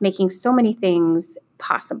it's making so many things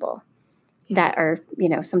possible that are,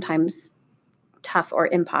 sometimes tough or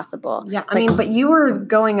impossible. Yeah. But you were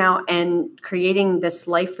going out and creating this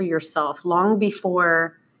life for yourself long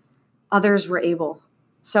before others were able.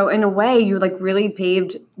 So in a way, you really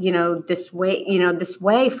paved, this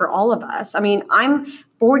way for all of us. I'm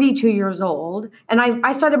 42 years old and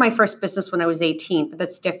I started my first business when I was 18, but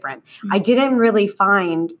that's different. Mm-hmm. I didn't really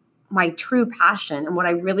find my true passion and what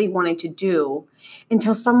I really wanted to do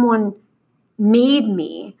until someone made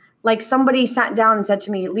me. Somebody sat down and said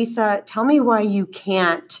to me, Lisa, tell me why you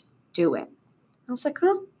can't do it. I was like,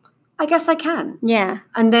 I guess I can. Yeah.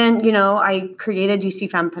 And then, I created DC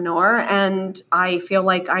Fempreneur, and I feel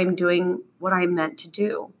like I'm doing what I'm meant to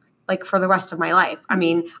do, for the rest of my life. I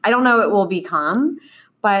don't know it will become,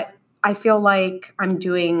 but I feel like I'm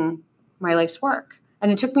doing my life's work.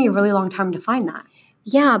 And it took me a really long time to find that.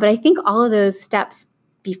 Yeah, but I think all of those steps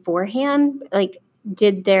beforehand,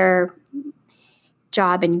 did their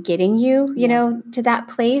job in getting you, to that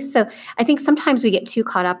place. So I think sometimes we get too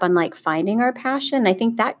caught up on finding our passion. I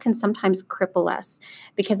think that can sometimes cripple us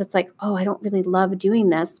because it's oh, I don't really love doing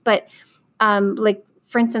this. But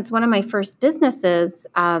for instance, one of my first businesses,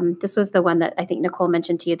 this was the one that I think Nicole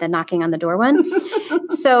mentioned to you, the knocking on the door one.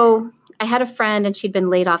 So I had a friend and she'd been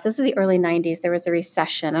laid off. This is the early 90s. There was a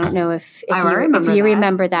recession. I don't know if you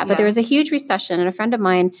remember that, but there was a huge recession, and a friend of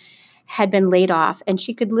mine had been laid off, and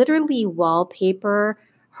she could literally wallpaper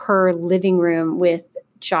her living room with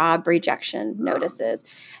job rejection notices.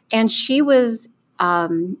 And she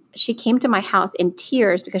came to my house in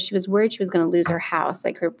tears because she was worried she was going to lose her house.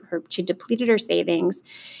 She depleted her savings.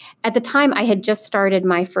 At the time, I had just started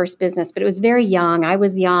my first business, but it was very young. I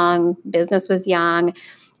was young, business was young,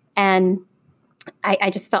 and I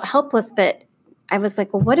just felt helpless. But I was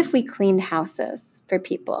like, well, what if we cleaned houses for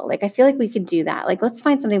people? I feel like we could do that. Let's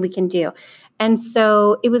find something we can do. And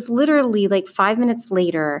so it was literally 5 minutes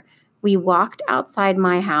later, we walked outside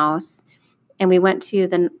my house and we went to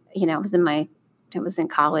I was in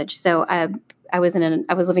college. So I was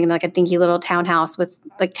living in a dinky little townhouse with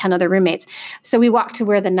 10 other roommates. So we walked to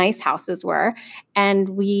where the nice houses were, and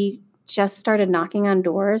we just started knocking on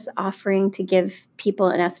doors, offering to give people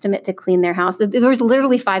an estimate to clean their house. There was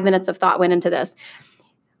literally 5 minutes of thought went into this.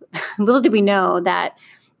 Little did we know that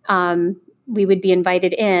we would be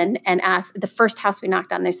invited in and asked. The first house we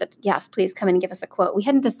knocked on, they said, yes, please come in and give us a quote. We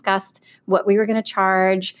hadn't discussed what we were going to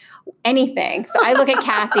charge, anything. So I look at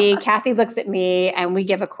Kathy, Kathy looks at me, and we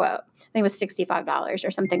give a quote. I think it was $65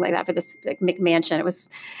 or something like that for this McMansion. It was,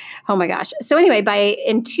 oh my gosh. So anyway,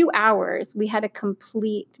 in 2 hours, we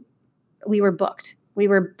were booked.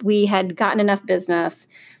 We had gotten enough business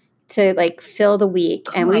to like fill the week.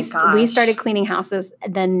 Oh And my we gosh. started cleaning houses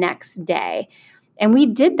the next day. And we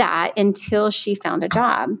did that until she found a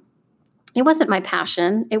job. It wasn't my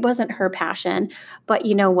passion. It wasn't her passion. But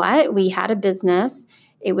you know what? We had a business.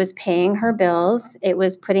 It was paying her bills. It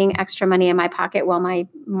was putting extra money in my pocket while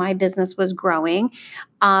my business was growing.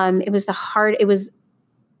 It was the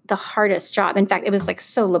hardest job. In fact, it was like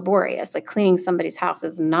so laborious. Like cleaning somebody's house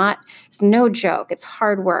it's no joke. It's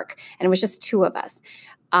hard work. And it was just two of us.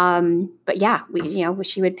 But yeah,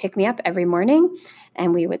 she would pick me up every morning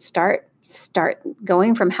and we would start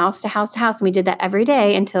going from house to house to house. And we did that every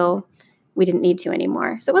day until we didn't need to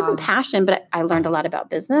anymore. So it wasn't passion, but I learned a lot about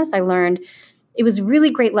business. It was a really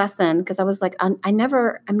great lesson because I was like, I'm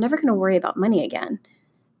never going to worry about money again.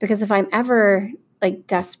 Because if I'm ever like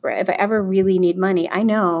desperate, if I ever really need money, I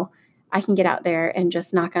know I can get out there and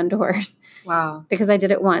just knock on doors. Wow. Because I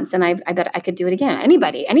did it once and I bet I could do it again.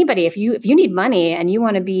 Anybody, if you need money and you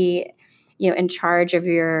want to be, in charge of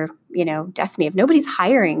your, destiny, if nobody's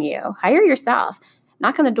hiring you, hire yourself,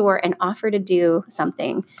 knock on the door and offer to do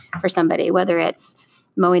something for somebody, whether it's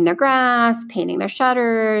mowing their grass, painting their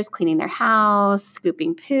shutters, cleaning their house,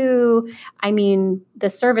 scooping poo. I mean, the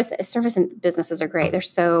service businesses are great. They're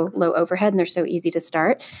so low overhead and they're so easy to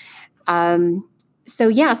start. So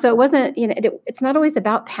it wasn't, it's not always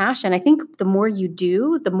about passion. I think the more you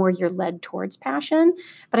do, the more you're led towards passion.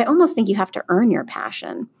 But I almost think you have to earn your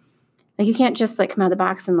passion. Like you can't just like come out of the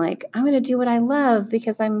box and like, I'm going to do what I love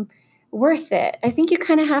because I'm worth it. I think you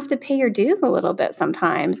kind of have to pay your dues a little bit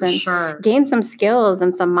sometimes and gain some skills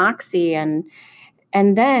and some moxie and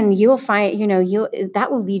then you'll find,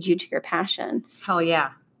 that will lead you to your passion. Hell yeah.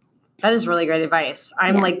 That is really great advice.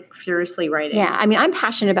 I'm like furiously writing. Yeah. I mean, I'm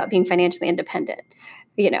passionate about being financially independent.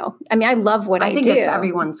 I love what I do. I think it's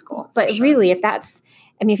everyone's goal. But really, if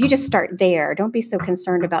you just start there, don't be so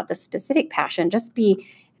concerned about the specific passion. Just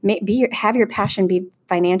have your passion be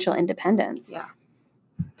financial independence. Yeah.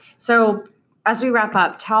 So as we wrap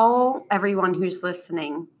up, tell everyone who's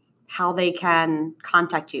listening how they can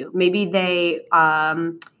contact you. Maybe they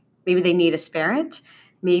need a spirit.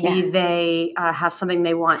 Maybe they have something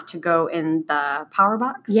they want to go in the power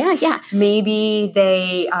box. Yeah. Maybe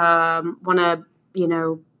they want to,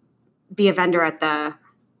 be a vendor at the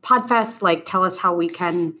Podfest. Like, tell us how we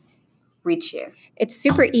can reach you. It's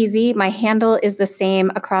super easy. My handle is the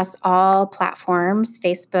same across all platforms: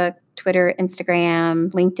 Facebook, Twitter,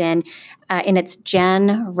 Instagram, LinkedIn, and it's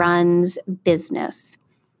Jen Runs Business.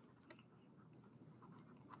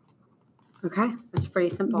 Okay, that's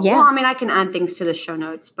pretty simple. Yeah. Well, I mean, I can add things to the show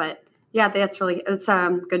notes, but yeah, it's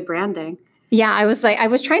good branding. Yeah, I was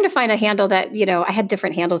trying to find a handle that, I had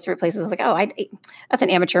different handles for places. I was like, that's an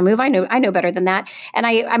amateur move. I know better than that. And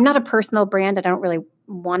I'm not a personal brand. I don't really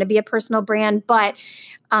want to be a personal brand, but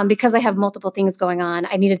because I have multiple things going on,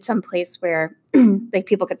 I needed some place where like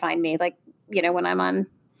people could find me, like, when I'm on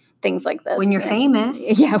things like this. When you're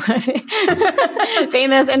famous. Yeah.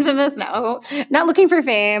 Famous, infamous. No, not looking for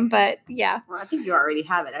fame, but yeah. Well, I think you already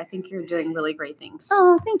have it. I think you're doing really great things.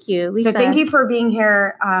 Oh, thank you, Lisa. So thank you for being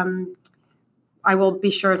here. I will be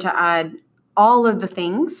sure to add all of the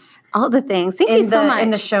things. Thank you so much. In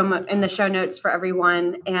the show notes for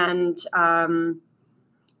everyone. And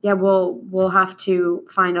we'll have to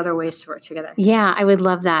find other ways to work together. Yeah, I would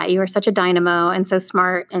love that. You are such a dynamo and so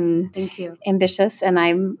smart and thank you. Ambitious. And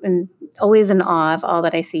I'm always in awe of all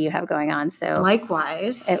that I see you have going on. So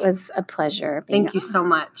likewise. It was a pleasure. Thank you so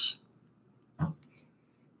much.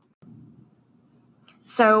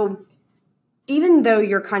 So even though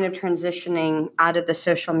you're kind of transitioning out of the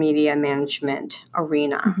social media management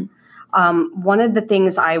arena, one of the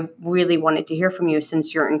things I really wanted to hear from you,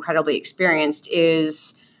 since you're incredibly experienced,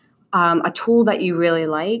 is a tool that you really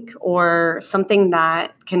like or something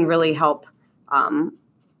that can really help. I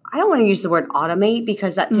don't want to use the word automate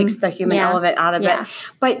because that takes the human element out of it.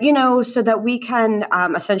 But, so that we can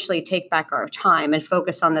essentially take back our time and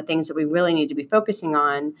focus on the things that we really need to be focusing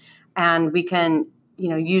on. And we can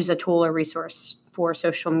use a tool or resource for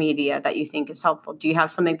social media that you think is helpful. Do you have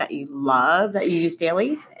something that you love that you use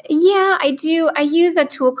daily? Yeah, I do. I use a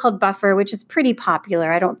tool called Buffer, which is pretty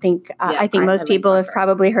popular. I think most people have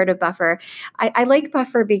probably heard of Buffer. I like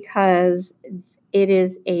Buffer because it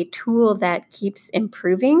is a tool that keeps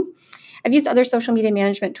improving. I've used other social media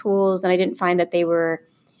management tools and I didn't find that they were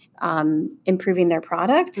improving their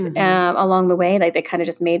product along the way. Like they kind of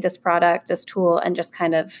just made this tool and just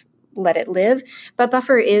kind of let it live. But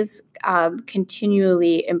Buffer is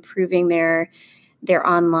continually improving their their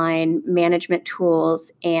online management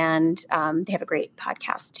tools, and they have a great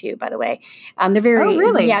podcast too, by the way. They're very,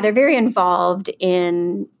 really? Yeah, they're very involved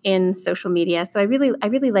in social media. So I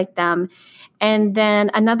really like them. And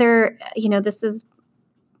then another, this is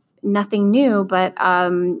nothing new, but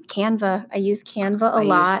Canva. I use Canva a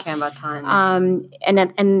lot. I use Canva tons.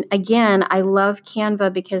 And again, I love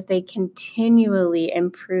Canva because they continually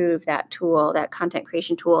improve that tool, that content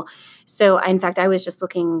creation tool. So in fact, I was just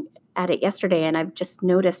looking at it yesterday, and I've just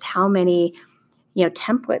noticed how many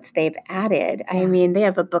templates they've added. Yeah. I mean, they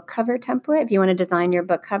have a book cover template. If you want to design your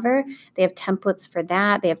book cover, they have templates for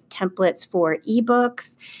that. They have templates for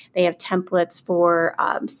ebooks. They have templates for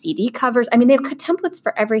CD covers. I mean, they have templates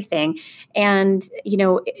for everything. And,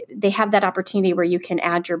 they have that opportunity where you can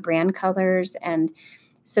add your brand colors. And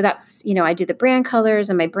so that's, I do the brand colors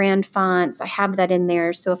and my brand fonts. I have that in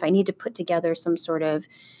there. So if I need to put together some sort of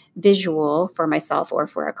visual for myself or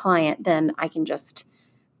for a client, then I can just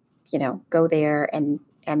go there and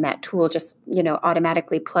that tool just,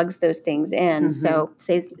 automatically plugs those things in. Mm-hmm. So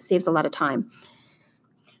saves a lot of time.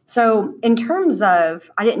 So in terms of,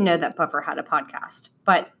 I didn't know that Buffer had a podcast,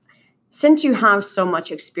 but since you have so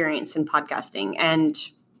much experience in podcasting, and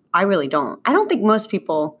I really don't, I don't think most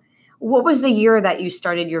people, what was the year that you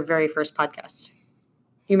started your very first podcast? Do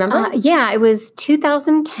you remember? Yeah, it was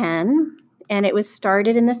 2010. And it was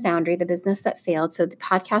started in the Soundery, the business that failed. So the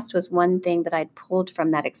podcast was one thing that I'd pulled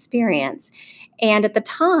from that experience. And at the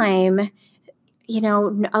time,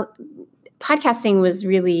 podcasting was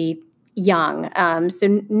really young.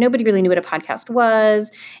 So nobody really knew what a podcast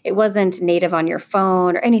was. It wasn't native on your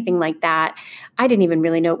phone or anything like that. I didn't even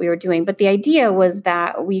really know what we were doing. But the idea was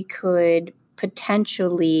that we could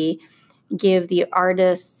potentially give the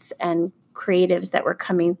artists and creatives that were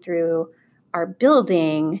coming through our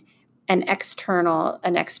building some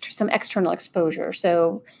external exposure.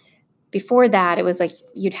 So before that, it was like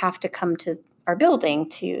you'd have to come to our building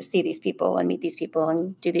to see these people and meet these people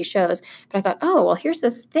and do these shows. But I thought, oh, well, here's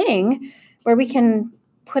this thing where we can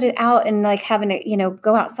put it out and like having it,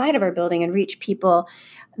 go outside of our building and reach people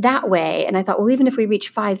that way. And I thought, well, even if we reach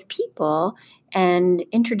 5 people and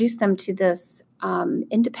introduce them to this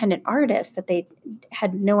independent artist that they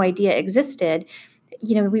had no idea existed,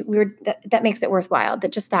 that makes it worthwhile.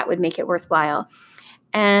 That would make it worthwhile.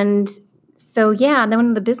 And so, and then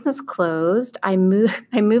when the business closed, I moved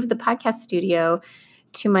the podcast studio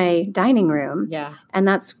to my dining room. Yeah. And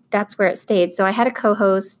that's where it stayed. So I had a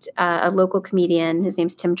co-host, a local comedian. His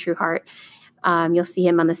name's Tim Trueheart. You'll see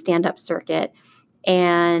him on the stand-up circuit.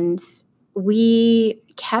 And we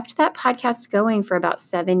kept that podcast going for about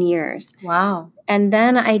 7 years. Wow. And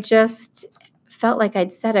then I just felt like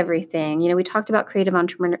I'd said everything. We talked about creative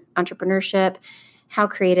entrepreneurship, how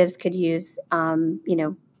creatives could use,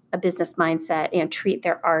 a business mindset, treat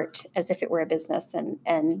their art as if it were a business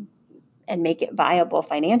and make it viable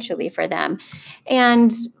financially for them.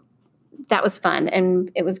 And that was fun. And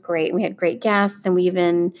it was great. We had great guests. And we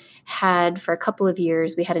even had, for a couple of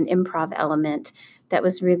years, we had an improv element that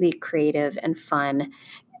was really creative and fun.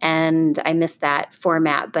 And I missed that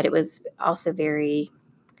format, but it was also very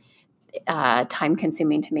time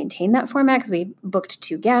consuming to maintain that format because we booked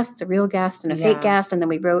 2 guests, a real guest and a fake guest. And then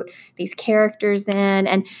we wrote these characters in,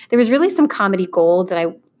 and there was really some comedy gold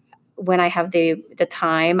that when I have the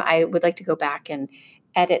time, I would like to go back and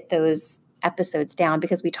edit those episodes down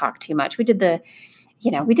because we talked too much. We did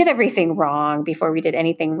we did everything wrong before we did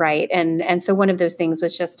anything right. And so one of those things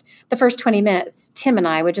was just the first 20 minutes, Tim and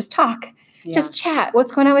I would just talk. Yeah. Just chat.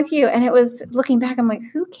 What's going on with you? And it was, looking back, I'm like,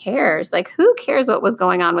 who cares? Like, who cares what was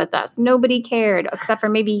going on with us? Nobody cared except for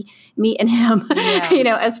maybe me and him.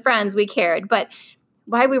 Yeah. As friends, we cared. But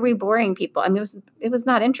why were we boring people? I mean, it was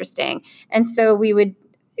not interesting. And so it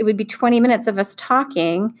would be 20 minutes of us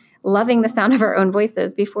talking, loving the sound of our own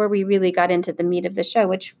voices before we really got into the meat of the show,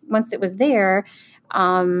 which once it was there,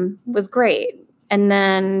 was great. And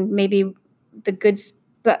then maybe the good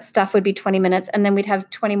stuff would be 20 minutes, and then we'd have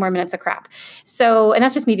 20 more minutes of crap. So, and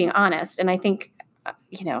that's just me being honest. And I think,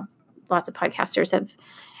 lots of podcasters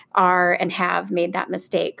have made that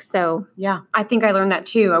mistake. So, yeah, I think I learned that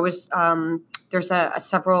too. I was, there's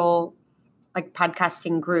several like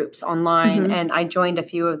podcasting groups online, and I joined a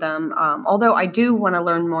few of them. Although I do want to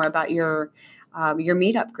learn more about your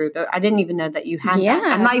meetup group. I didn't even know that you had that.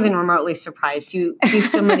 I'm not even remotely surprised. You do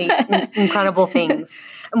so many incredible things.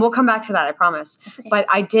 And we'll come back to that, I promise. Okay. But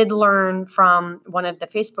I did learn from one of the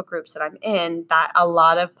Facebook groups that I'm in that a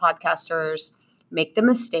lot of podcasters make the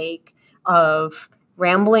mistake of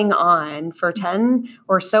rambling on for 10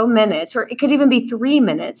 or so minutes, or it could even be 3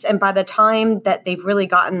 minutes. And by the time that they've really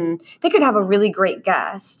they could have a really great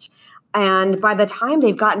guest. And by the time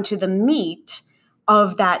they've gotten to the meat,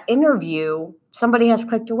 of that interview, somebody has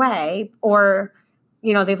clicked away or,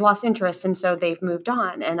 they've lost interest and so they've moved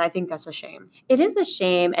on. And I think that's a shame. It is a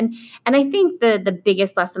shame. And I think the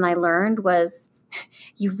biggest lesson I learned was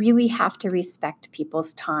you really have to respect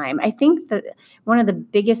people's time. I think that one of the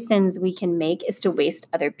biggest sins we can make is to waste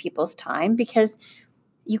other people's time because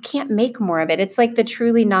you can't make more of it. It's like the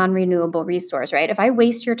truly non-renewable resource, right? If I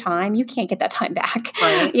waste your time, you can't get that time back.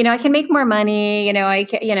 Right. I can make more money.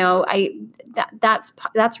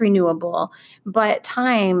 That's renewable, but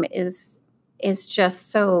time is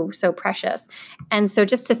just so precious. And so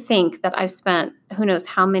just to think that I've spent who knows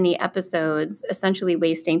how many episodes essentially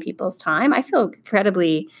wasting people's time, I feel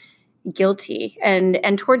incredibly guilty.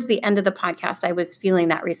 And towards the end of the podcast, I was feeling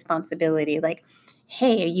that responsibility, like,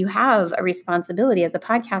 hey, you have a responsibility as a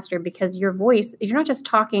podcaster because your voice, we're not just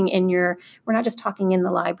talking in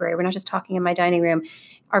the library. We're not just talking in my dining room.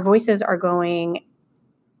 Our voices are going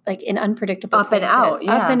like in unpredictable up places, and out.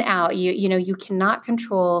 Yeah. Up and out. You cannot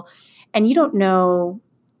control, and you don't know,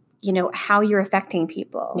 how you're affecting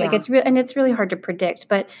people. Yeah. Like it's real, and it's really hard to predict.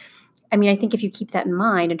 But I mean, I think if you keep that in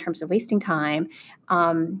mind in terms of wasting time,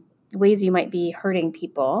 ways you might be hurting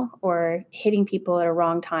people or hitting people at a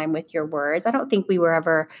wrong time with your words. I don't think we were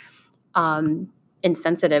ever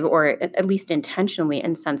insensitive or at least intentionally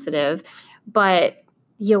insensitive, but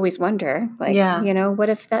you always wonder, like, what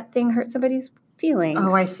if that thing hurt somebody's feelings?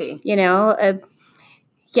 Oh, I see. You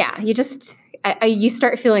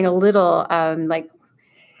start feeling a little like,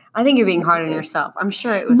 I think you're being hard on yourself. I'm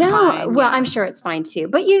sure it was fine. Well, I'm sure it's fine too.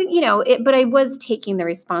 But but I was taking the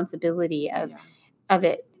responsibility of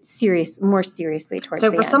it more seriously towards the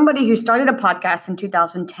end. So for somebody who started a podcast in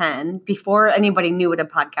 2010, before anybody knew what a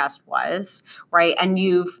podcast was, right? And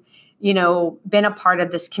you've, been a part of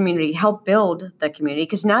this community, helped build the community,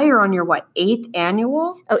 because now you're on your 8th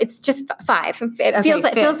annual? Oh, it's just 5. It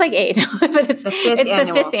feels like 8, but it's the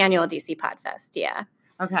 5th annual DC Podfest. Yeah.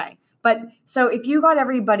 Okay. But so if you got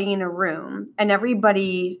everybody in a room and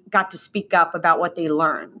everybody got to speak up about what they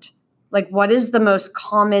learned, like what is the most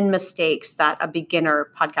common mistakes that a beginner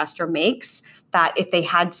podcaster makes that if they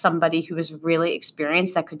had somebody who was really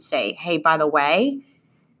experienced that could say, hey, by the way,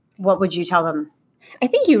 what would you tell them? I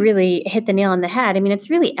think you really hit the nail on the head. I mean, it's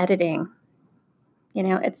really editing.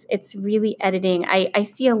 It's really editing. I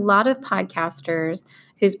see a lot of podcasters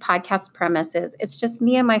whose podcast premise is, it's just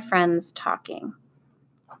me and my friends talking.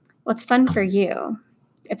 Well, it's fun for you.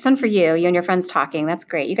 It's fun for you and your friends talking. That's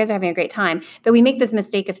great. You guys are having a great time. But we make this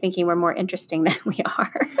mistake of thinking we're more interesting than we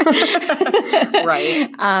are.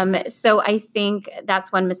 Right. So I think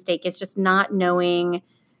that's one mistake, is just not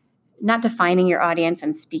defining your audience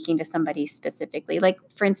and speaking to somebody specifically. Like,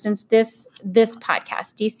 for instance, this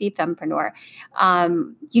podcast, DC Fempreneur,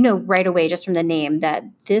 right away just from the name that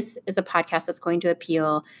this is a podcast that's going to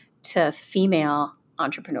appeal to female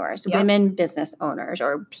entrepreneurs, women business owners,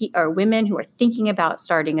 or women who are thinking about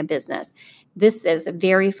starting a business. This is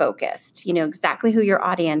very focused, exactly who your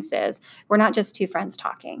audience is. We're not just two friends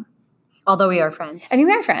talking. Although we are friends. I mean,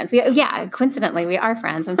 we are friends. Coincidentally, we are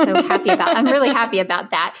friends. I'm really happy about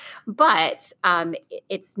that. But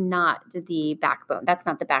it's not the backbone. That's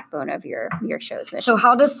not the backbone of your show's mission. So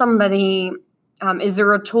how does somebody... is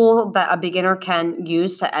there a tool that a beginner can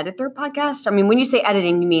use to edit their podcast? I mean, when you say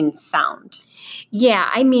editing, you mean sound. Yeah,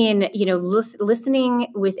 I mean,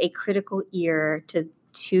 listening with a critical ear to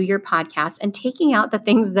your podcast and taking out the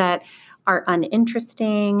things that are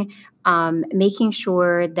uninteresting, making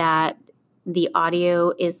sure that the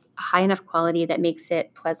audio is high enough quality that makes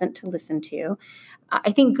it pleasant to listen to.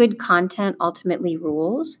 I think good content ultimately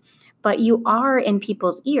rules. But you are in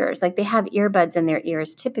people's ears, like they have earbuds in their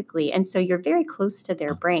ears typically. And so you're very close to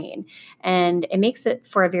their brain. And it makes it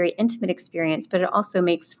for a very intimate experience, but it also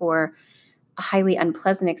makes for a highly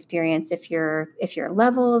unpleasant experience if your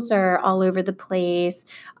levels are all over the place.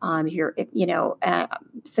 So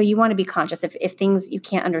you want to be conscious if things you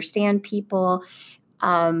can't understand people.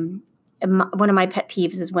 One of my pet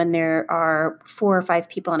peeves is when there are 4 or 5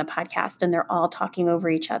 people on a podcast and they're all talking over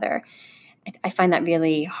each other. I find that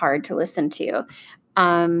really hard to listen to.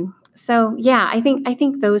 I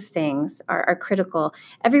think those things are critical.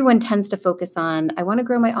 Everyone tends to focus on, I want to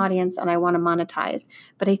grow my audience and I want to monetize.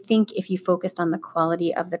 But I think if you focused on the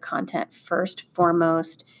quality of the content first,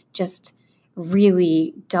 foremost, just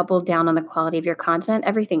really double down on the quality of your content,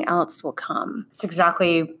 everything else will come. It's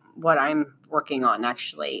exactly what I'm working on,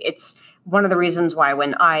 actually. It's one of the reasons why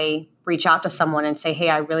when I reach out to someone and say, hey,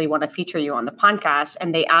 I really want to feature you on the podcast,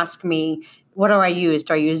 and they ask me, what do I use?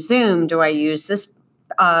 Do I use Zoom? Do I use this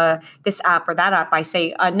app or that app? I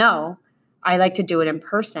say, no, I like to do it in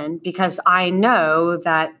person because I know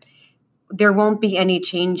that there won't be any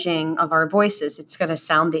changing of our voices. It's going to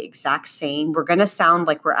sound the exact same. We're going to sound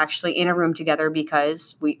like we're actually in a room together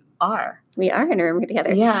because we are. We are in a room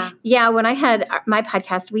together. Yeah. Yeah. When I had my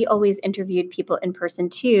podcast, we always interviewed people in person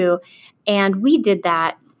too. And we did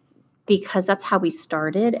that because that's how we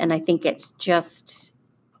started. And I think it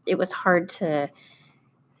was hard to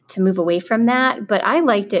move away from that. But I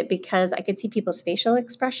liked it because I could see people's facial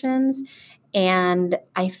expressions. And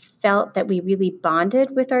I felt that we really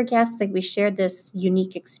bonded with our guests. Like we shared this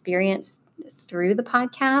unique experience through the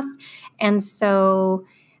podcast. And so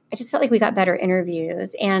I just felt like we got better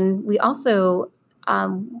interviews. And we also,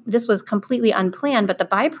 this was completely unplanned, but the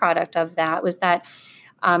byproduct of that was that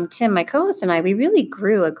Tim, my co-host, and I, we really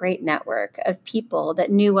grew a great network of people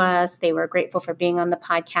that knew us. They were grateful for being on the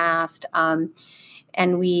podcast.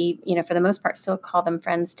 And we, for the most part, still call them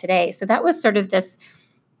friends today. So that was sort of this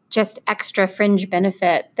just extra fringe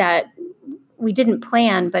benefit that we didn't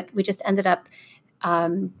plan, but we just ended up,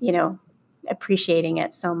 appreciating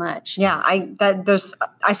it so much. Yeah,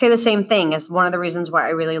 I say the same thing as one of the reasons why I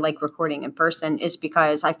really like recording in person is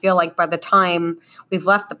because I feel like by the time we've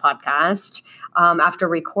left the podcast, after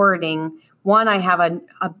recording, one, I have a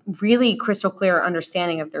really crystal clear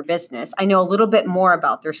understanding of their business. I know a little bit more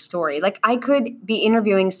about their story. Like I could be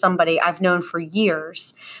interviewing somebody I've known for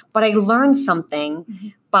years, but I learned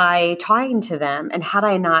something by talking to them. And had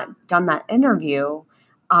I not done that interview,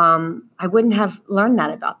 I wouldn't have learned that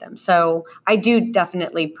about them. So I do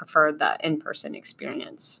definitely prefer the in-person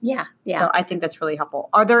experience. Yeah. So I think that's really helpful.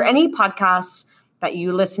 Are there any podcasts that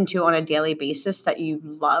you listen to on a daily basis that you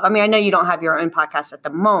love? I mean, I know you don't have your own podcast at the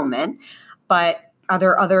moment, but are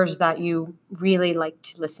there others that you really like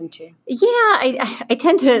to listen to? Yeah, I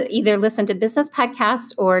tend to either listen to business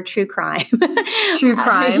podcasts or true crime. True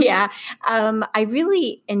crime? Yeah. I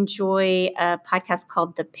really enjoy a podcast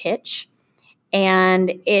called The Pitch.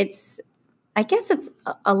 And I guess it's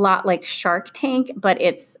a lot like Shark Tank, but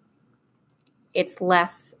it's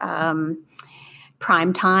less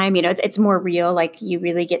prime time. It's more real. Like you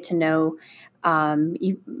really get to know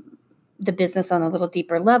the business on a little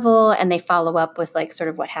deeper level, and they follow up with like sort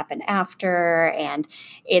of what happened after, and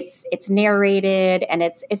it's narrated, and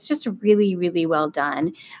it's just really, really well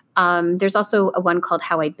done. There's also a one called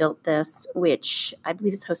How I Built This, which I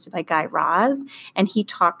believe is hosted by Guy Raz, and he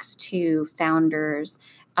talks to founders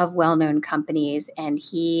of well-known companies, and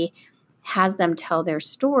he has them tell their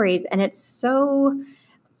stories, and it's so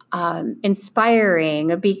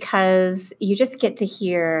inspiring because you just get to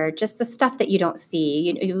hear just the stuff that you don't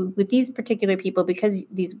see. With these particular people, because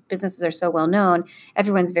these businesses are so well known,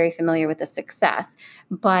 everyone's very familiar with the success.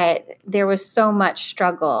 But there was so much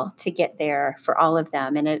struggle to get there for all of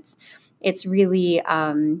them, and it's really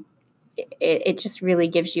it just really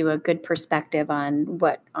gives you a good perspective on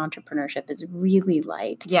what entrepreneurship is really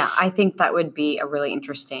like. Yeah, I think that would be a really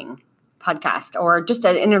interesting podcast or just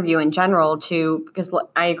an interview in general too, because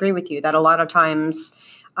I agree with you that a lot of times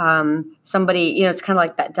somebody, it's kind of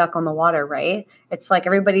like that duck on the water, right? It's like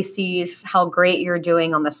everybody sees how great you're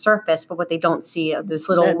doing on the surface, but what they don't see are those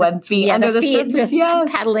little web feet under the surface.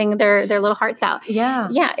 Just paddling their little hearts out. Yeah.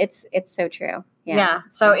 Yeah, it's so true. Yeah.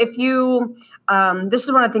 So if you, this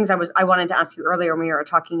is one of the things I wanted to ask you earlier when we were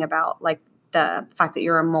talking about like the fact that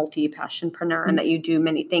you're a multi-passionpreneur and that you do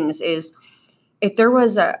many things is, if there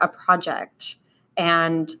was a project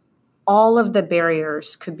and all of the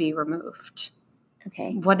barriers could be removed,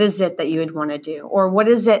 okay, what is it that you would want to do? Or what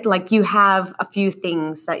is it like you have a few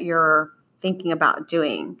things that you're thinking about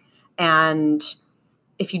doing, and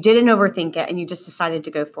if you didn't overthink it and you just decided to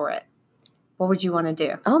go for it, what would you want to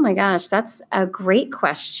do? Oh my gosh, that's a great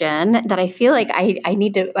question that I feel like I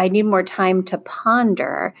need more time to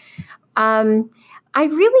ponder. I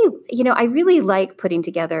really like putting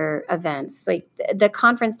together events. Like the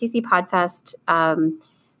conference, DC Podfest,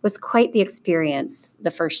 was quite the experience the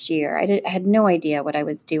first year. I had no idea what I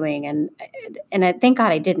was doing, and thank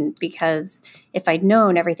God I didn't, because if I'd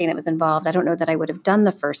known everything that was involved, I don't know that I would have done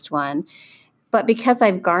the first one. But because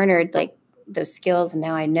I've garnered like those skills and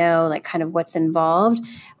now I know like kind of what's involved,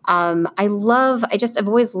 I've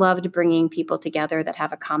always loved bringing people together that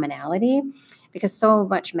have a commonality, because so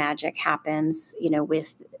much magic happens,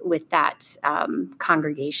 with that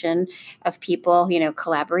congregation of people,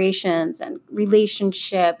 collaborations and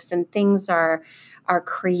relationships, and things are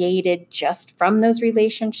created just from those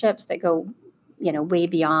relationships that go, way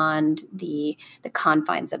beyond the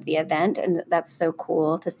confines of the event. And that's so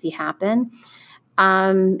cool to see happen.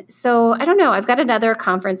 So I don't know. I've got another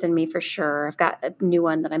conference in me for sure. I've got a new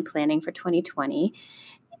one that I'm planning for 2020.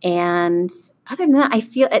 And other than that, I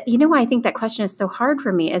feel, why I think that question is so hard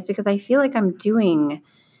for me is because I feel like I'm doing,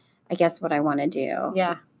 I guess, what I want to do.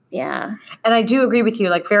 Yeah. Yeah. And I do agree with you.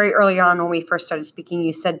 Like very early on when we first started speaking,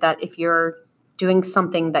 you said that if you're doing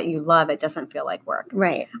something that you love, it doesn't feel like work.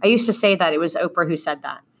 Right. I used to say that. It was Oprah who said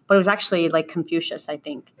that. But it was actually like Confucius, I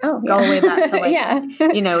think. Oh, Go all the way back to like, yeah.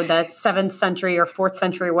 the 7th century or 4th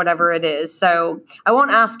century, whatever it is. So I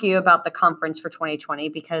won't ask you about the conference for 2020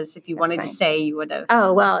 because if you wanted fine. to say, you would have.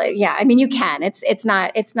 Oh, well, yeah. I mean, you can. It's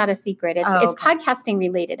not a secret. It's okay. podcasting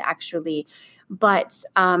related, actually. But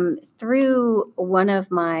through one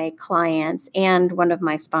of my clients and one of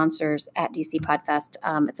my sponsors at DC Podfest,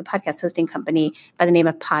 it's a podcast hosting company by the name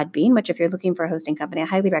of Podbean, which if you're looking for a hosting company, I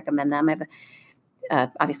highly recommend them. I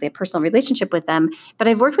have obviously a personal relationship with them, but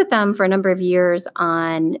I've worked with them for a number of years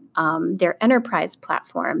on their enterprise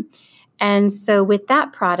platform. And so with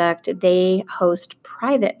that product, they host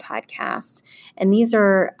private podcasts. And these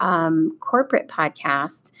are corporate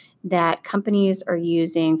podcasts that companies are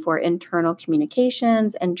using for internal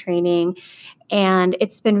communications and training. And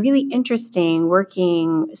it's been really interesting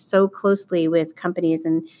working so closely with companies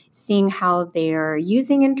and seeing how they're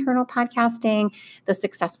using internal podcasting, the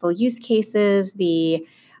successful use cases, the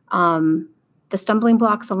stumbling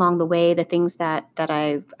blocks along the way, the things that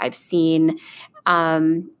I've seen.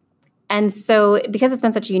 And so because it's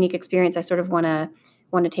been such a unique experience, I sort of want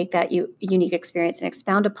to take that unique experience and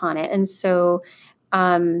expound upon it. And so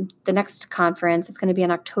the next conference, it's going to be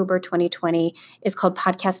in October 2020, is called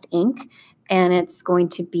Podcast Inc. And it's going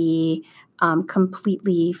to be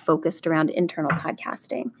completely focused around internal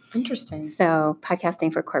podcasting. Interesting. So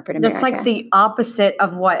podcasting for corporate America. That's like the opposite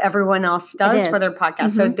of what everyone else does for their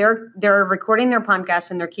podcast. Mm-hmm. So they're recording their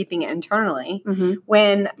podcast and they're keeping it internally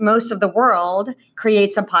when most of the world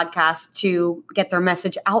creates a podcast to get their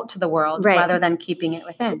message out to the world rather than keeping it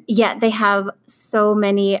within. Yeah, they have so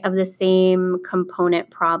many of the same component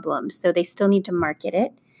problems. So they still need to market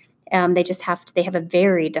it. They have a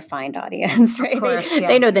very defined audience, right? Of course,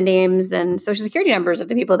 they know the names and social security numbers of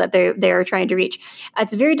the people that they're trying to reach.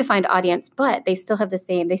 It's a very defined audience, but they still have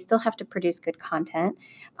they still have to produce good content.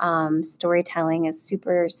 Storytelling is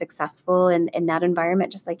super successful in that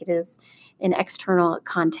environment, just like it is in external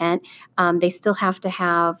content. They still have to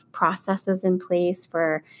have processes in place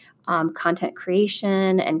for content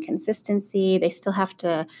creation and consistency. They still have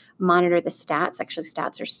to monitor the stats. Actually,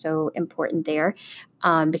 stats are so important there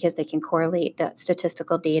because they can correlate the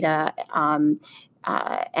statistical data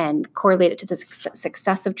and correlate it to the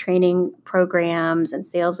success of training programs and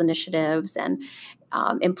sales initiatives and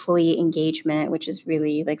employee engagement, which is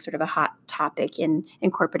really like sort of a hot topic in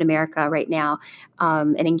corporate America right now.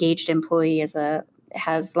 An engaged employee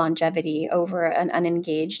has longevity over an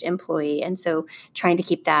unengaged employee. And so trying to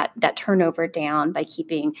keep that turnover down by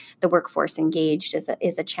keeping the workforce engaged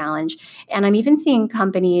is a challenge. And I'm even seeing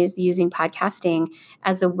companies using podcasting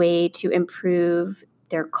as a way to improve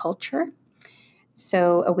their culture.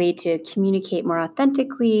 So a way to communicate more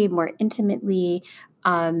authentically, more intimately.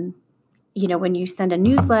 When you send a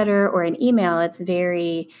newsletter or an email, it's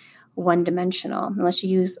very one-dimensional unless you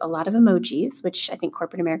use a lot of emojis, which I think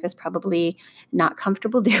corporate America is probably not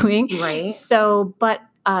comfortable doing. Right. So, but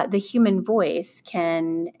the human voice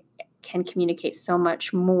can communicate so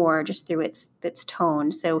much more just through its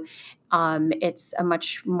tone. So it's a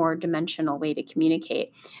much more dimensional way to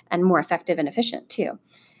communicate and more effective and efficient too.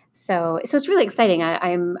 So it's really exciting.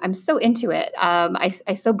 I'm so into it. I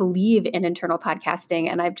so believe in internal podcasting,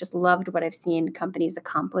 and I've just loved what I've seen companies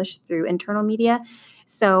accomplish through internal media.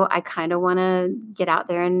 So I kind of want to get out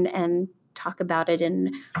there and talk about it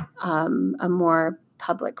in a more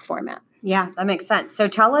public format. Yeah, that makes sense. So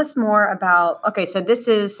tell us more about, so this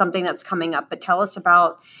is something that's coming up, but tell us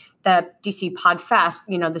about the DC Podfest.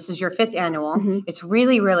 This is your 5th annual. Mm-hmm. It's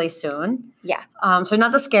really, really soon. Yeah. So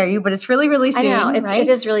not to scare you, but it's really, really soon. I know. Right? It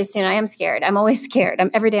is really soon. I am scared. I'm always scared.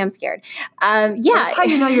 Every day I'm scared. Well, that's how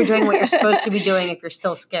you know you're doing what you're supposed to be doing if you're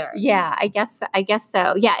still scared. Yeah, I guess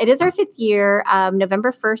so. Yeah, it is our 5th year.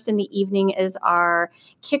 November 1st in the evening is our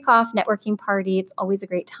kickoff networking party. It's always a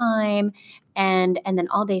great time. And then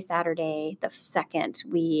all day Saturday, the 2nd,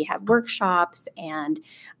 we have workshops and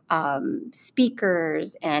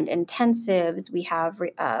speakers and intensives.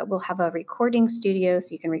 We'll have a recording studio, so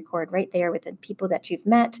you can record right there with the people that you've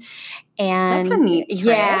met. And that's a neat trick.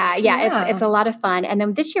 Yeah. It's a lot of fun. And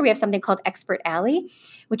then this year we have something called Expert Alley,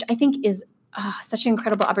 which I think is such an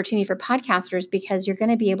incredible opportunity for podcasters because you're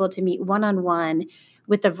going to be able to meet one-on-one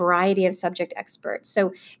with a variety of subject experts.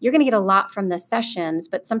 So you're going to get a lot from the sessions,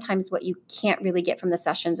 but sometimes what you can't really get from the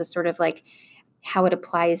sessions is sort of like how it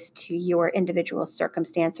applies to your individual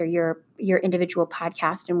circumstance or your individual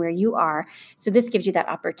podcast and where you are. So this gives you that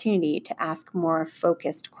opportunity to ask more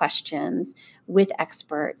focused questions with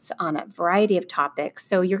experts on a variety of topics.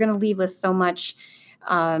 So you're going to leave with so much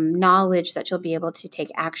knowledge that you'll be able to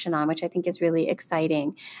take action on, which I think is really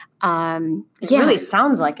exciting. It really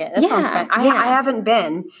sounds like it. That sounds fun. I haven't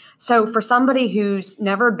been. So for somebody who's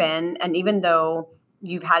never been, and even though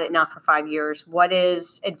you've had it now for 5 years, what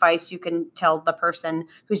is advice you can tell the person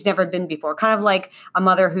who's never been before? Kind of like a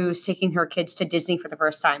mother who's taking her kids to Disney for the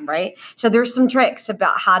first time, right? So there's some tricks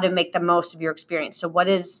about how to make the most of your experience. So what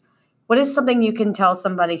is something you can tell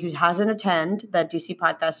somebody who hasn't attended the DC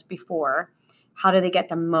podcast before? How do they get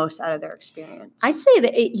the most out of their experience? I'd say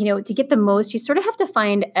that, to get the most, you sort of have to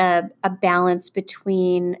find a balance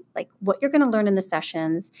between like what you're going to learn in the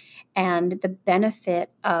sessions and the benefit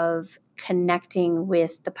of connecting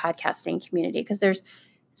with the podcasting community, because there's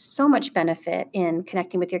so much benefit in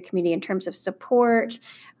connecting with your community in terms of support,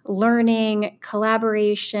 learning,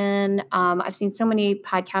 collaboration. I've seen so many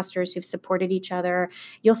podcasters who've supported each other.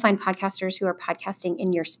 You'll find podcasters who are podcasting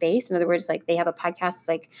in your space. In other words, like they have a podcast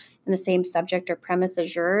like in the same subject or premise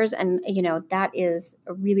as yours. And, that is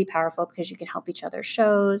really powerful because you can help each other's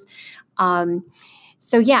shows.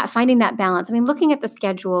 So yeah, finding that balance. I mean, looking at the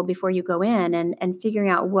schedule before you go in and figuring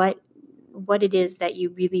out what it is that you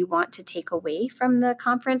really want to take away from the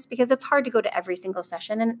conference, because it's hard to go to every single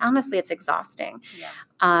session. And honestly, it's exhausting. Yeah.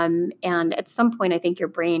 And at some point, I think your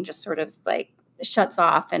brain just sort of like shuts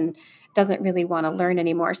off and doesn't really want to learn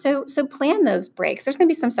anymore. So plan those breaks. There's going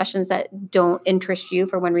to be some sessions that don't interest you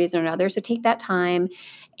for one reason or another. So take that time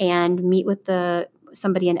and meet with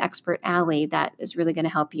somebody in Expert Alley that is really going to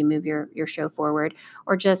help you move your show forward,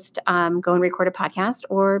 or just go and record a podcast,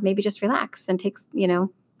 or maybe just relax and take,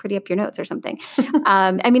 pretty up your notes or something.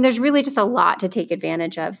 There's really just a lot to take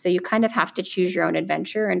advantage of. So you kind of have to choose your own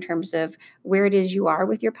adventure in terms of where it is you are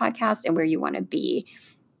with your podcast and where you want to be.